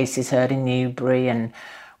cases heard in Newbury and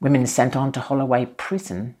women sent on to Holloway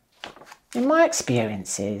Prison. In my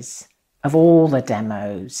experiences of all the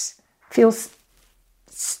demos, feels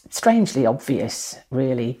strangely obvious,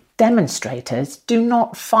 really. Demonstrators do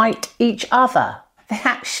not fight each other. They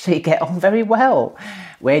actually get on very well.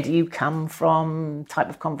 Where do you come from? Type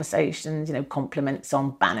of conversations, compliments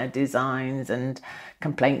on banner designs and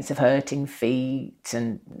complaints of hurting feet.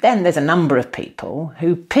 And then there's a number of people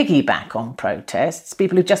who piggyback on protests,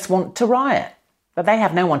 people who just want to riot. But they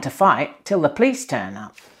have no one to fight till the police turn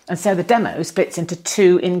up. And so the demo splits into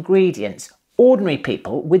two ingredients. Ordinary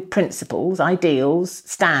people with principles, ideals,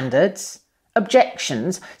 standards,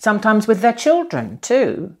 objections, sometimes with their children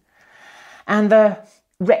too. And the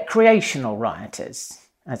recreational rioters,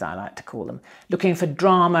 as I like to call them, looking for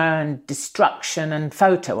drama and destruction and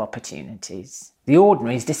photo opportunities. The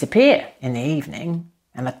ordinaries disappear in the evening,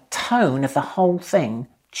 and the tone of the whole thing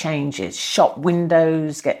changes. Shop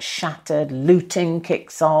windows get shattered, looting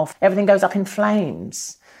kicks off, everything goes up in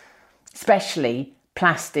flames. Especially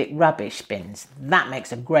plastic rubbish bins. That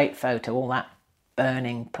makes a great photo, all that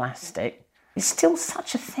burning plastic. It's still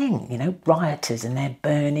such a thing, rioters and their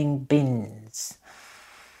burning bins.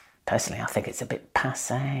 Personally, I think it's a bit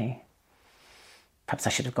passé. Perhaps I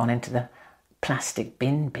should have gone into the plastic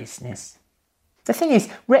bin business. The thing is,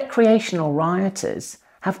 recreational rioters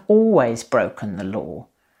have always broken the law,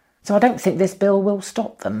 so I don't think this bill will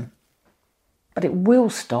stop them. But it will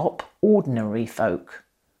stop ordinary folk.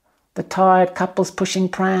 The tired couples pushing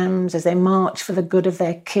prams as they march for the good of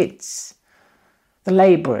their kids. The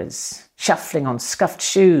labourers shuffling on scuffed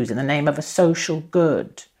shoes in the name of a social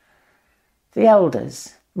good. The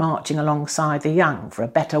elders marching alongside the young for a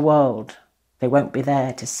better world they won't be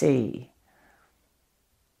there to see.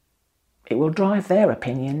 It will drive their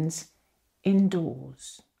opinions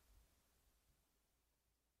indoors.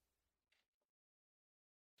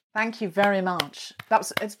 Thank you very much.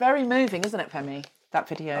 It's very moving, isn't it, Femi, that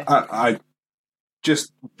video? I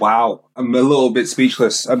just, wow. I'm a little bit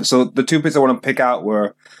speechless. So the two bits I want to pick out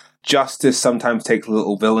were justice sometimes takes a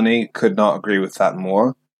little villainy. Could not agree with that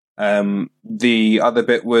more. The other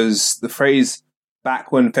bit was the phrase,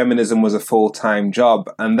 back when feminism was a full-time job.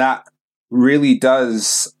 And that really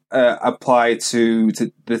does apply to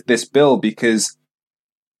this bill, because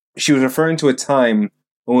she was referring to a time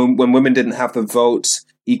when women didn't have the vote,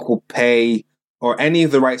 equal pay, or any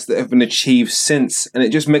of the rights that have been achieved since. And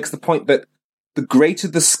it just makes the point that the greater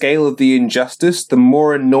the scale of the injustice, the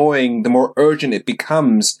more annoying, the more urgent it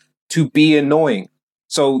becomes to be annoying.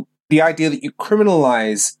 So the idea that you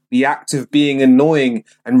criminalize the act of being annoying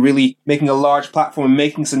and really making a large platform and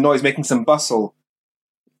making some noise, making some bustle,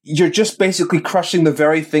 you're just basically crushing the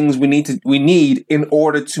very things we need in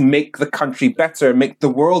order to make the country better, make the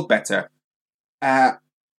world better. That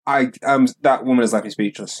woman has left me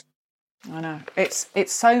speechless. I know. It's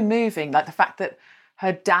so moving, like the fact that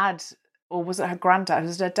her dad, or was it her granddad?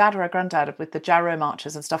 Was it her dad or her granddad with the Jarrow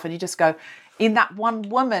marches and stuff? And you just go, in that one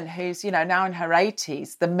woman who's, now in her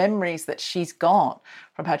 80s, the memories that she's got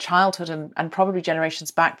from her childhood and probably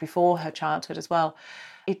generations back before her childhood as well.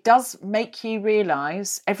 it does make you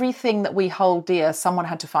realise everything that we hold dear, someone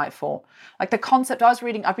had to fight for. Like the concept, I've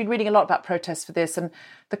been reading a lot about protests for this, and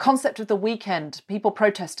the concept of the weekend, people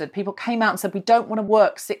protested, people came out and said, we don't want to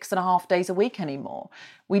work 6.5 days a week anymore.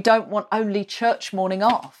 We don't want only church morning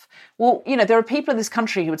off. Well, you know, there are people in this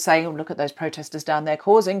country who would say, oh, look at those protesters down there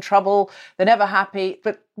causing trouble. They're never happy.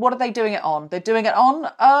 But what are they doing it on? They're doing it on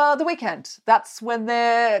the weekend. That's when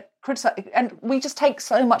they're criticized. And we just take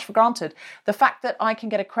so much for granted. The fact that I can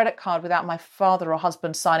get a credit card without my father or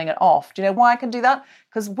husband signing it off. Do you know why I can do that?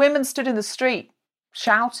 Because women stood in the street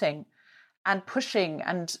shouting and pushing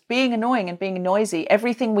and being annoying and being noisy.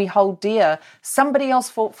 Everything we hold dear, somebody else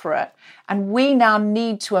fought for it. And we now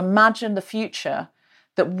need to imagine the future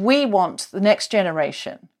that we want the next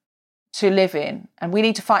generation to live in. And we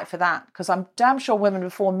need to fight for that, because I'm damn sure women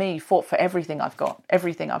before me fought for everything I've got.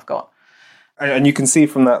 And you can see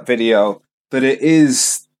from that video that it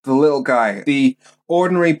is the little guy, the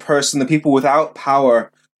ordinary person, the people without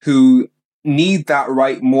power who need that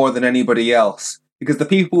right more than anybody else. Because the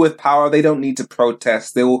people with power, they don't need to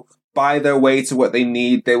protest. They will buy their way to what they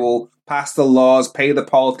need. They will pass the laws, pay the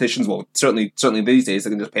politicians. Well, certainly these days,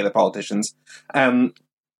 they can just pay the politicians.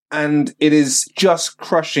 And it is just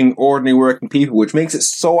crushing ordinary working people, which makes it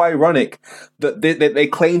so ironic that they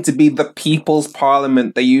claim to be the people's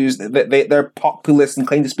parliament. They're populists and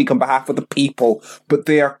claim to speak on behalf of the people, but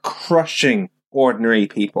they are crushing ordinary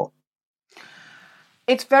people.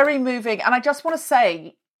 It's very moving. And I just want to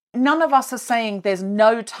say, none of us are saying there's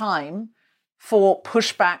no time for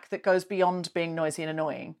pushback that goes beyond being noisy and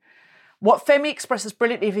annoying. What Femi expresses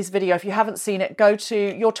brilliantly in his video, if you haven't seen it, go to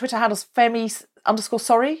your Twitter handle's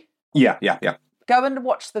Femi_sorry. Yeah. Go and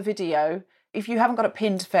watch the video. If you haven't got it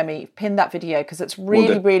pinned, Femi, pin that video, because it's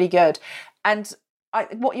really, really good. And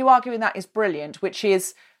what you argue in that is brilliant, which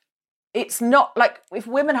is, it's not like if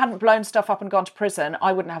women hadn't blown stuff up and gone to prison,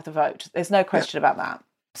 I wouldn't have the vote. There's no question about that.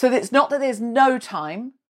 So it's not that there's no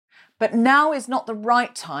time, but now is not the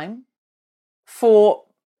right time for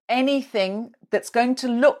anything that's going to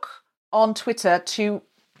look on Twitter to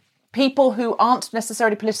people who aren't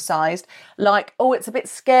necessarily politicised like, oh, it's a bit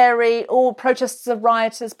scary, oh, protesters are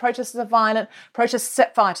rioters, protesters are violent, protesters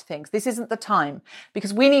set fire to things. This isn't the time,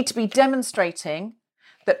 because we need to be demonstrating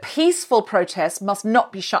that peaceful protests must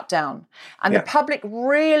not be shut down. And the public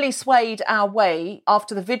really swayed our way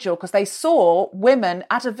after the vigil, because they saw women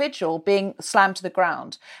at a vigil being slammed to the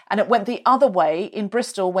ground. And it went the other way in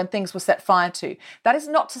Bristol when things were set fire to. That is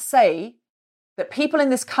not to say that people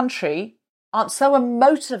in this country aren't so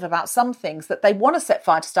emotive about some things that they want to set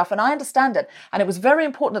fire to stuff, and I understand it. And it was very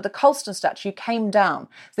important that the Colston statue came down.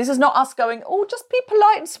 This is not us going, oh, just be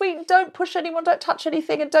polite and sweet and don't push anyone, don't touch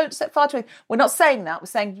anything and don't set fire to anything. We're not saying that. We're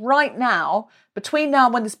saying right now, between now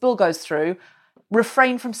and when this bill goes through,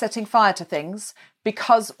 refrain from setting fire to things,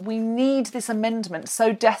 because we need this amendment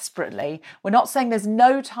so desperately. We're not saying there's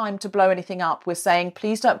no time to blow anything up. We're saying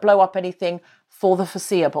please don't blow up anything for the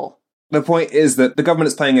foreseeable. The point is that the government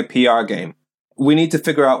is playing a PR game. We need to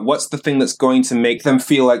figure out what's the thing that's going to make them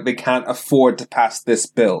feel like they can't afford to pass this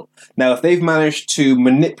bill. Now, if they've managed to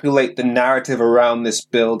manipulate the narrative around this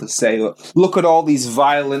bill to say, look at all these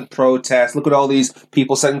violent protests, look at all these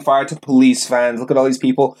people setting fire to police vans, look at all these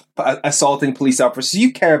people assaulting police officers.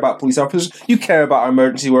 You care about police officers, you care about our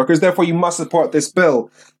emergency workers, therefore you must support this bill.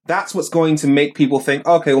 That's what's going to make people think,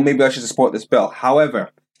 okay, well, maybe I should support this bill. However,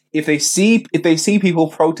 if they see people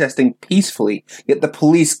protesting peacefully, yet the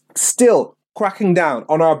police still cracking down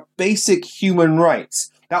on our basic human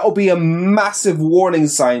rights, that will be a massive warning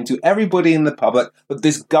sign to everybody in the public that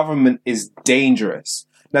this government is dangerous.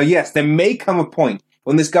 Now, yes, there may come a point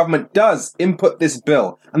when this government does input this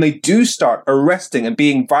bill and they do start arresting and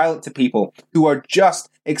being violent to people who are just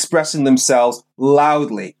expressing themselves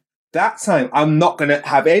loudly. That time, I'm not going to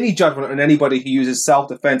have any judgment on anybody who uses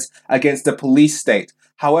self-defense against the police state.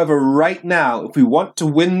 However, right now, if we want to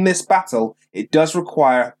win this battle, it does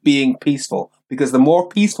require being peaceful. Because the more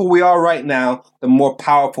peaceful we are right now, the more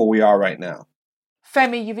powerful we are right now.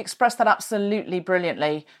 Femi, you've expressed that absolutely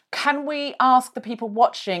brilliantly. Can we ask the people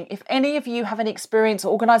watching, if any of you have any experience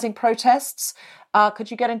organising protests,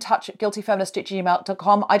 could you get in touch at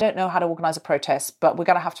guiltyfeminist@gmail.com? I don't know how to organise a protest, but we're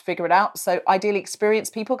going to have to figure it out. So ideally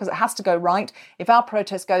experienced people, because it has to go right. If our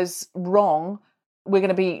protest goes wrong, we're going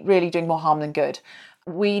to be really doing more harm than good.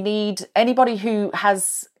 We need anybody who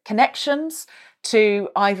has connections to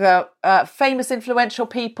either famous influential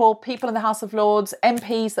people in the House of Lords,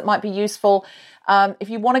 MPs that might be useful. If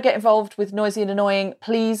you want to get involved with Noisy and Annoying,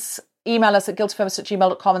 please email us at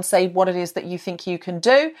guiltyfeminist@gmail.com and say what it is that you think you can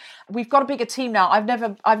do. We've got a bigger team now.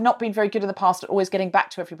 I've not been very good in the past at always getting back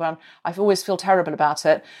to everyone. I've always feel terrible about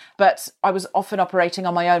it, but I was often operating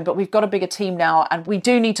on my own. But we've got a bigger team now, and we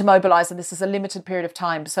do need to mobilise, and this is a limited period of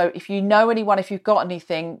time. So if you know anyone, if you've got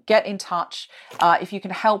anything, get in touch. If you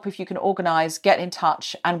can help, if you can organise, get in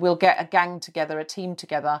touch, and we'll get a gang together, a team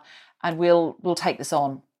together, and we'll take this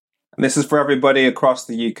on. And this is for everybody across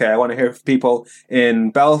the UK. I want to hear from people in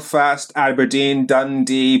Belfast, Aberdeen,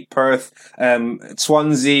 Dundee, Perth,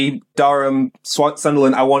 Swansea, Durham,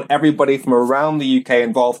 Sunderland. I want everybody from around the UK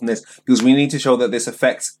involved in this, because we need to show that this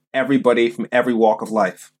affects everybody from every walk of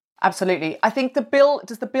life. Absolutely. I think the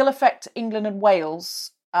bill affect England and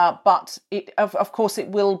Wales, but it, of course it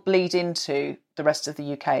will bleed into the rest of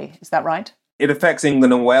the UK. Is that right? It affects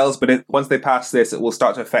England and Wales, but once they pass this, it will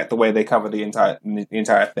start to affect the way they cover the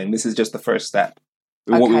entire thing. This is just the first step.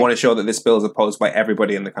 We want to show that this bill is opposed by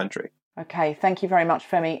everybody in the country. Okay, thank you very much,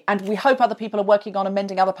 Femi. And we hope other people are working on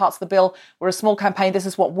amending other parts of the bill. We're a small campaign. This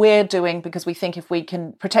is what we're doing because we think if we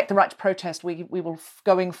can protect the right to protest, we will,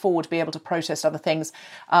 going forward, be able to protest other things.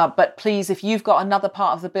 But please, if you've got another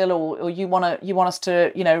part of the bill or you want us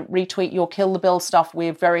to, retweet your Kill the Bill stuff,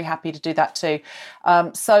 we're very happy to do that too.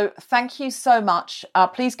 So thank you so much.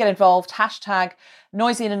 Please get involved. Hashtag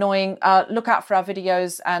Noisy and Annoying. Look out for our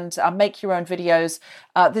videos and make your own videos.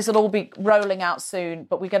 This will all be rolling out soon,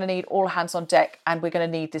 but we're going to need all hands on deck, and we're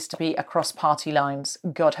going to need this to be across party lines.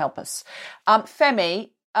 God help us. Femi,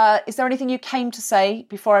 is there anything you came to say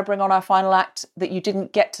before I bring on our final act that you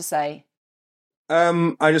didn't get to say?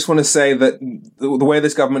 I just want to say that the way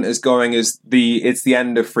this government is going is it's the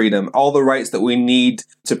end of freedom. All the rights that we need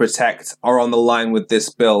to protect are on the line with this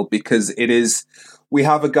bill, because we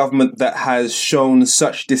have a government that has shown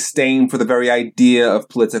such disdain for the very idea of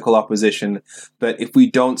political opposition that if we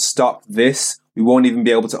don't stop this, we won't even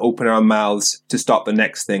be able to open our mouths to stop the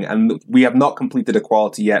next thing. And we have not completed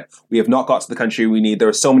equality yet. We have not got to the country we need. There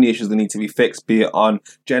are so many issues that need to be fixed, be it on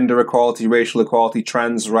gender equality, racial equality,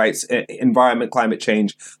 trans rights, environment, climate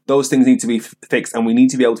change. Those things need to be fixed, and we need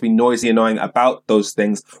to be able to be noisy and annoying about those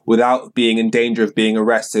things without being in danger of being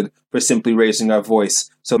arrested for simply raising our voice.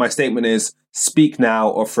 So my statement is, speak now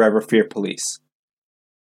or forever fear police.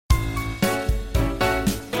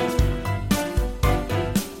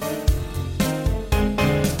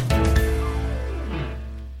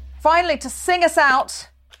 Finally, to sing us out,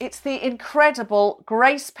 it's the incredible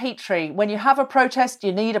Grace Petrie. When you have a protest,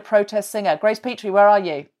 you need a protest singer. Grace Petrie, where are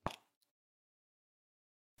you?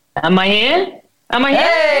 Am I here? Am I here?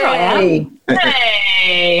 Hey! Here I am.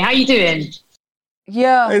 Hey, how you doing?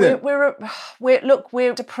 Yeah,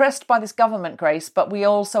 we're depressed by this government, Grace, but we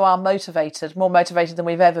also are motivated, more motivated than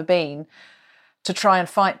we've ever been, to try and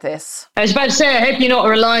fight this. I was about to say, I hope you're not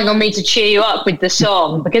relying on me to cheer you up with the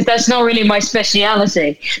song, because that's not really my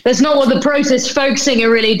speciality. That's not what the protest folk singer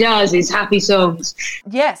really does, is happy songs.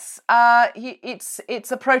 Yes,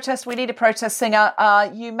 it's a protest. We need a protest singer.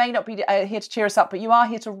 You may not be here to cheer us up, but you are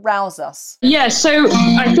here to rouse us. Yeah, so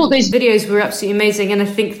I thought those videos were absolutely amazing, and I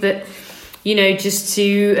think that, just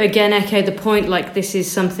to, again, echo the point, this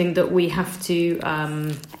is something that we have to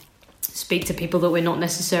speak to people that we're not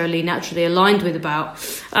necessarily naturally aligned with about.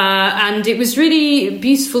 And it was really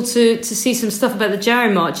beautiful to see some stuff about the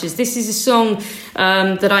Jarrow marches. This is a song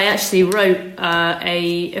that I actually wrote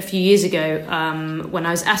a few years ago when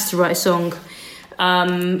I was asked to write a song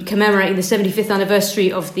commemorating the 75th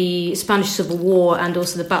anniversary of the Spanish Civil War and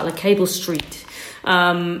also the Battle of Cable Street.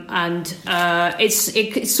 It's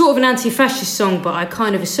sort of an anti-fascist song, but I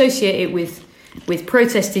kind of associate it with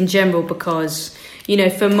protest in general because,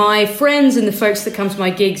 for my friends and the folks that come to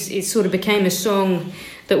my gigs, it sort of became a song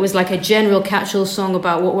that was like a general catch-all song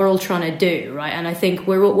about what we're all trying to do, right? And I think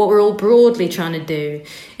what we're all broadly trying to do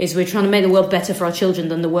is we're trying to make the world better for our children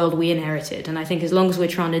than the world we inherited. And I think as long as we're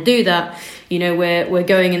trying to do that, we're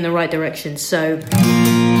going in the right direction. So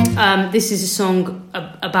this is a song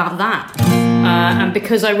about that. And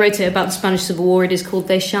because I wrote it about the Spanish Civil War, it is called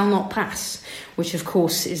They Shall Not Pass, which of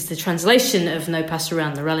course is the translation of No Pass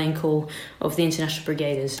Around, the rallying call of the International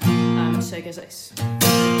Brigaders. So it goes like this.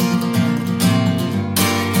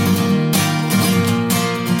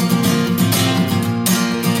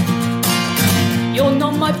 You're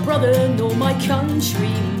not my brother, nor my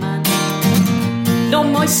countryman, nor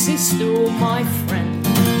my sister or my friend.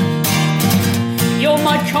 You're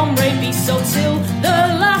my comrade, be so till the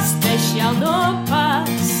last. They shall not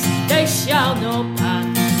pass, they shall not pass.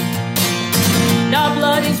 Now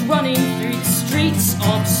blood is running through the streets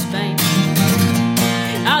of Spain.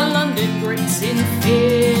 Our London grips in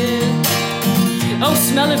fear. Oh,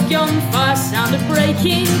 smell of gunfire, sound of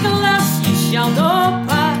breaking glass. You shall not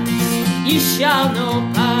pass, you shall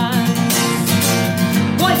not pass.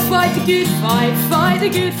 Why fight the good fight, fight the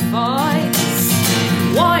good fight?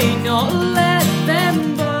 Why not let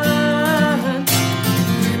them burn?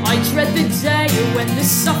 I dread the day when the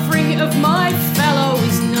suffering of my fellow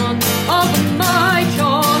is none of my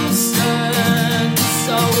concern.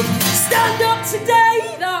 So stand up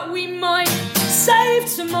today that we might save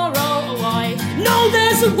tomorrow. I know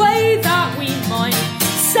there's a way that we might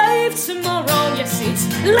save tomorrow. Yes, it's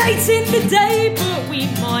late in the day, but we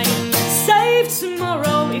might save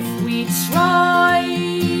tomorrow if we try.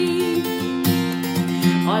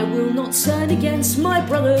 I will not turn against my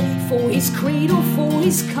brother for his creed or for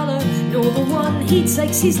his colour, nor the one he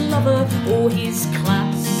takes his lover or his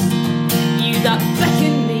class. You that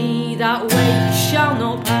beckon me that way shall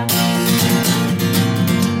not pass.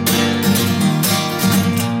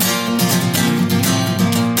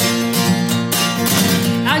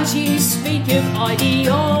 And you speak of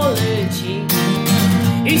ideology,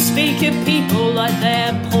 you speak of people like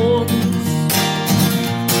they're pawns,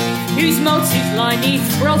 whose motives lie neath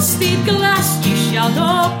frosted glass. You shall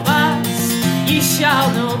not pass, you shall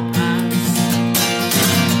not pass.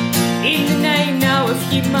 In the name now of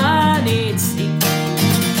humanity,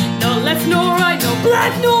 no left nor right, no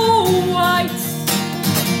black nor white,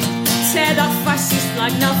 tear that fascist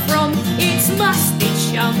flag now from its mast. It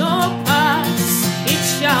shall not pass, it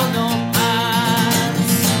shall not pass.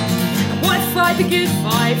 Why fight the good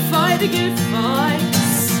fight, fight the good fight?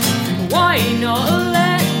 Why not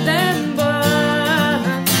let them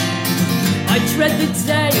burn? I dread the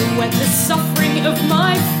day when the suffering of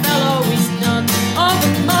my fellow is none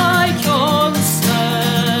of my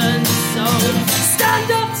concern. So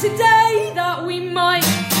stand up today that we might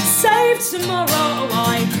save tomorrow.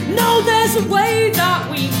 I know there's a way that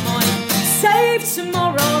we might save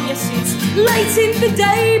tomorrow. Yes, it's late in the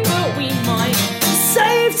day, but we might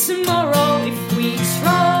save tomorrow if we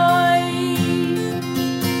try.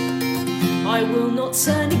 I will not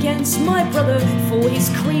turn against my brother for his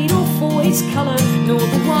creed or for his colour, nor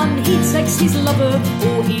the one he takes his lover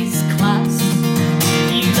or his class.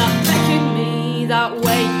 You that beckon me that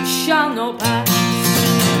way, you shall not pass.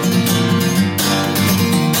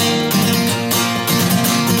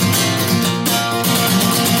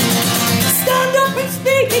 Stand up and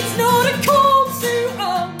speak, it's not a call to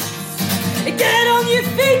arms. Get on your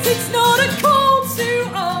feet, it's not a call to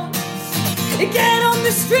arms. Get on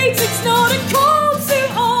the streets, it's not a call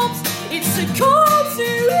to arms, it's a call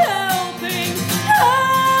to helping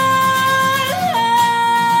hand.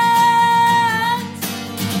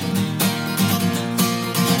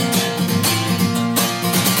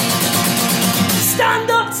 Stand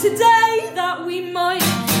up today that we might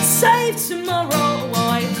save tomorrow.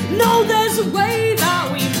 I know there's a way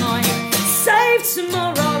that we might save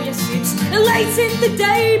tomorrow. Yes, it's late in the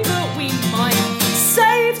day, but we might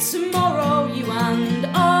save tomorrow, you and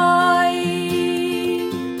I.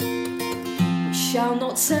 We shall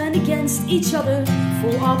not turn against each other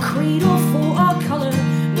for our creed or for our colour,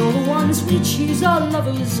 nor the ones we choose our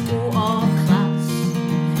lovers or our class.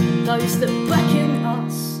 And those that beckon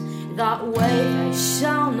us that way, they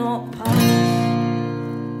shall not pass.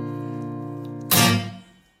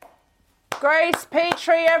 Grace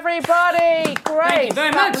Petrie, everybody. Grace, thank you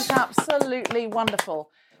very that much. was absolutely wonderful.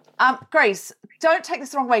 Grace, don't take this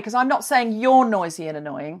the wrong way, because I'm not saying you're noisy and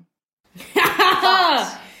annoying.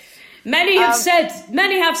 Many have said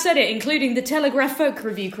it, including the Telegraph folk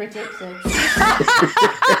review critics. So.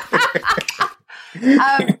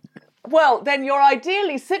 Well, then you're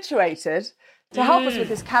ideally situated to help us with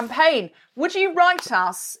this campaign. Would you write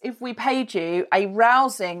us, if we paid you, a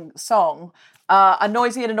rousing song, a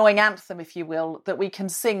noisy and annoying anthem, if you will, that we can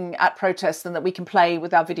sing at protests and that we can play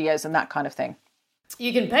with our videos and that kind of thing?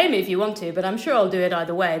 You can pay me if you want to, but I'm sure I'll do it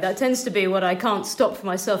either way. That tends to be what I can't stop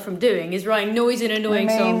myself from doing, is writing noisy and annoying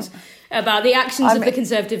songs about the actions of the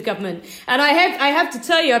Conservative government. And I have to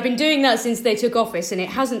tell you, I've been doing that since they took office, and it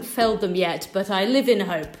hasn't failed them yet, but I live in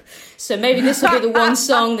hope. So maybe this will be the one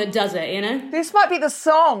song that does it, you know? This might be the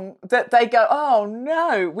song that they go, oh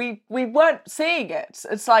no, we weren't seeing it.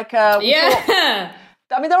 It's like, yeah.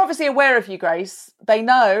 I mean, they're obviously aware of you, Grace. They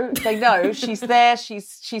know she's there.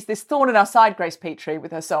 She's this thorn in our side, Grace Petrie,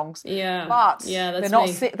 with her songs. Yeah. But yeah, that's they're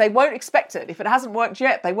not. me. They won't expect it. If it hasn't worked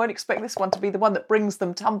yet, they won't expect this one to be the one that brings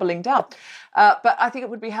them tumbling down. But I think it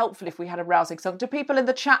would be helpful if we had a rousing song. Do people in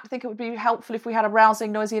the chat think it would be helpful if we had a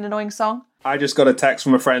rousing, noisy and annoying song? I just got a text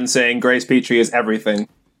from a friend saying Grace Petrie is everything.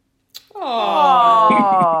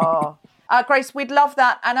 Oh. Grace, we'd love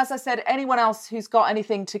that. And as I said, anyone else who's got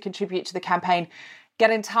anything to contribute to the campaign, get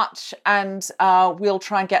in touch, and we'll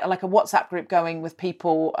try and get like a WhatsApp group going with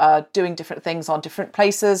people doing different things on different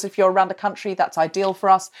places. If you're around the country, that's ideal for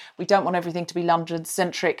us. We don't want everything to be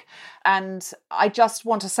London-centric. And I just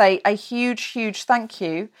want to say a huge thank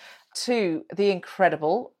you to the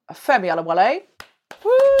incredible Femi Olawale.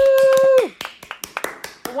 Woo!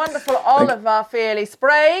 The wonderful Oliver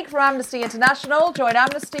Fearley-Sprague from Amnesty International. Join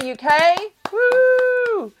Amnesty UK.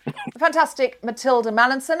 Woo! The fantastic Matilda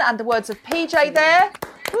Mallinson, and the words of PJ there.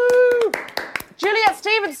 Woo! Juliet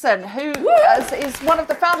Stevenson, who is one of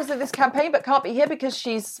the founders of this campaign but can't be here because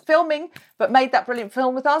she's filming, but made that brilliant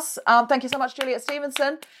film with us. Thank you so much, Juliet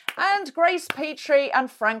Stevenson. And Grace Petrie and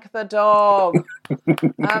Frank the dog.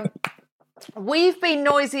 We've been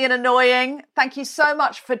noisy and annoying. Thank you so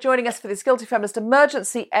much for joining us for this Guilty Feminist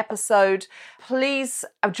emergency episode. Please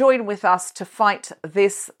join with us to fight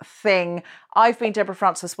this thing. I've been Deborah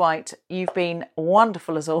Frances-White. You've been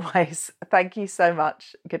wonderful as always. Thank you so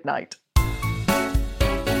much. Good night.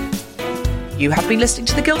 You have been listening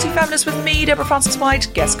to The Guilty Feminist with me, Deborah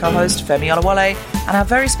Frances-White, guest co-host Femi Olawale, and our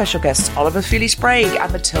very special guests Oliver Fearley-Sprague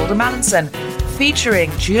and Matilda Mallinson,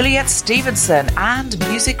 featuring Juliet Stevenson and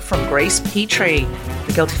music from Grace Petrie.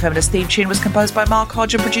 The Guilty Feminist theme tune was composed by Mark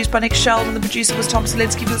Hodge and produced by Nick Sheldon. The producer was Tom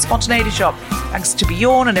Zielinski for The Spontaneity Shop. Thanks to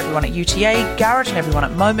Bjorn and everyone at UTA, Garrett and everyone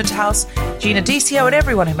at Moment House, Gina Decio and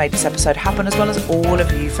everyone who made this episode happen, as well as all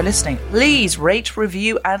of you for listening. Please rate,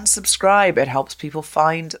 review and subscribe. It helps people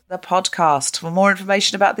find the podcast. For more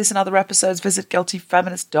information about this and other episodes, visit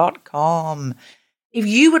guiltyfeminist.com. If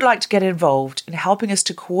you would like to get involved in helping us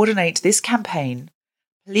to coordinate this campaign,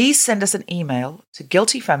 please send us an email to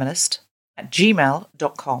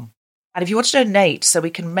guiltyfeminist@gmail.com. And if you want to donate so we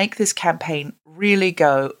can make this campaign really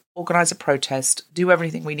go, organise a protest, do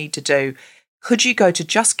everything we need to do, could you go to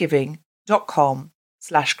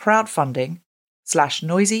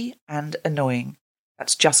justgiving.com/crowdfunding/noisy and annoying.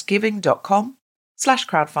 That's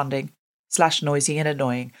justgiving.com/crowdfunding/noisy and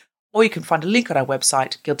annoying. Or you can find a link on our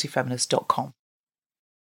website, guiltyfeminist.com.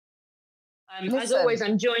 As always,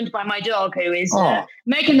 I'm joined by my dog, who is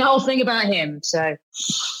making the whole thing about him. So,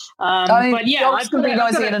 but yeah, dogs can be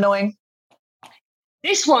noisy and annoying.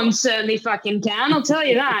 This one certainly fucking can. I'll tell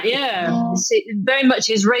you that. Yeah, it very much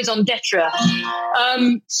is raison d'etre.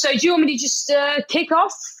 So, do you want me to just kick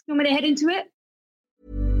off? You want me to head into it?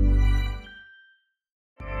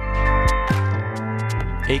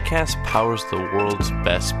 Acast powers the world's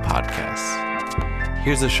best podcasts.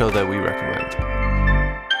 Here's a show that we recommend.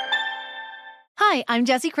 Hi, I'm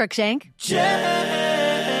Jessie Cruikshank. Jessie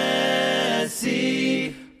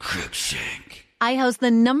Cruikshank. I host the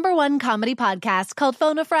 #1 comedy podcast called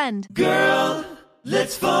Phone a Friend. Girl,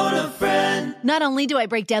 let's phone a friend. Not only do I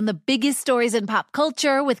break down the biggest stories in pop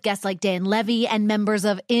culture with guests like Dan Levy and members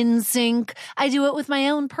of NSYNC, I do it with my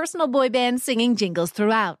own personal boy band singing jingles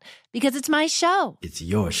throughout. Because it's my show. It's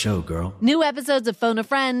your show, girl. New episodes of Phone a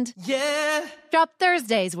Friend. Yeah. Drop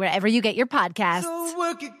Thursdays wherever you get your podcasts. So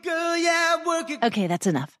work it, girl, yeah, work it. Okay, that's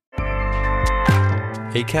enough.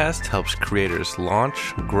 Acast helps creators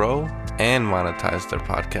launch, grow, and monetize their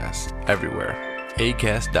podcasts everywhere.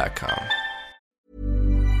 Acast.com.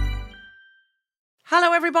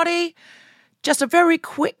 Hello, everybody. Just a very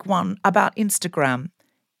quick one about Instagram.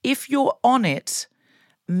 If you're on it,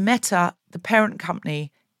 Meta, the parent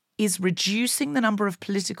company, is reducing the number of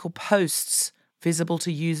political posts visible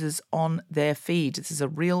to users on their feed. This is a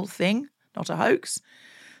real thing, not a hoax.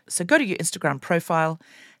 So go to your Instagram profile,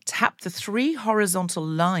 tap the 3 horizontal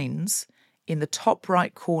lines in the top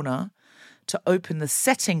right corner to open the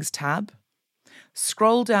Settings tab,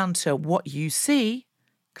 scroll down to What You See,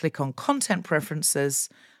 click on Content Preferences,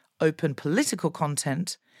 open Political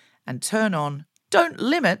Content, and turn on Don't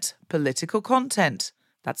Limit Political Content.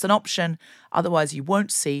 That's an option. Otherwise, you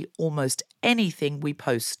won't see almost anything we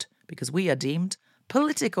post because we are deemed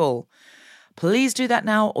political. Please do that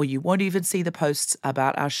now, or you won't even see the posts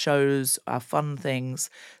about our shows, our fun things.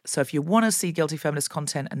 So if you want to see Guilty Feminist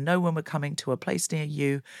content and know when we're coming to a place near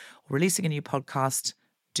you or releasing a new podcast,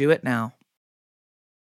 do it now.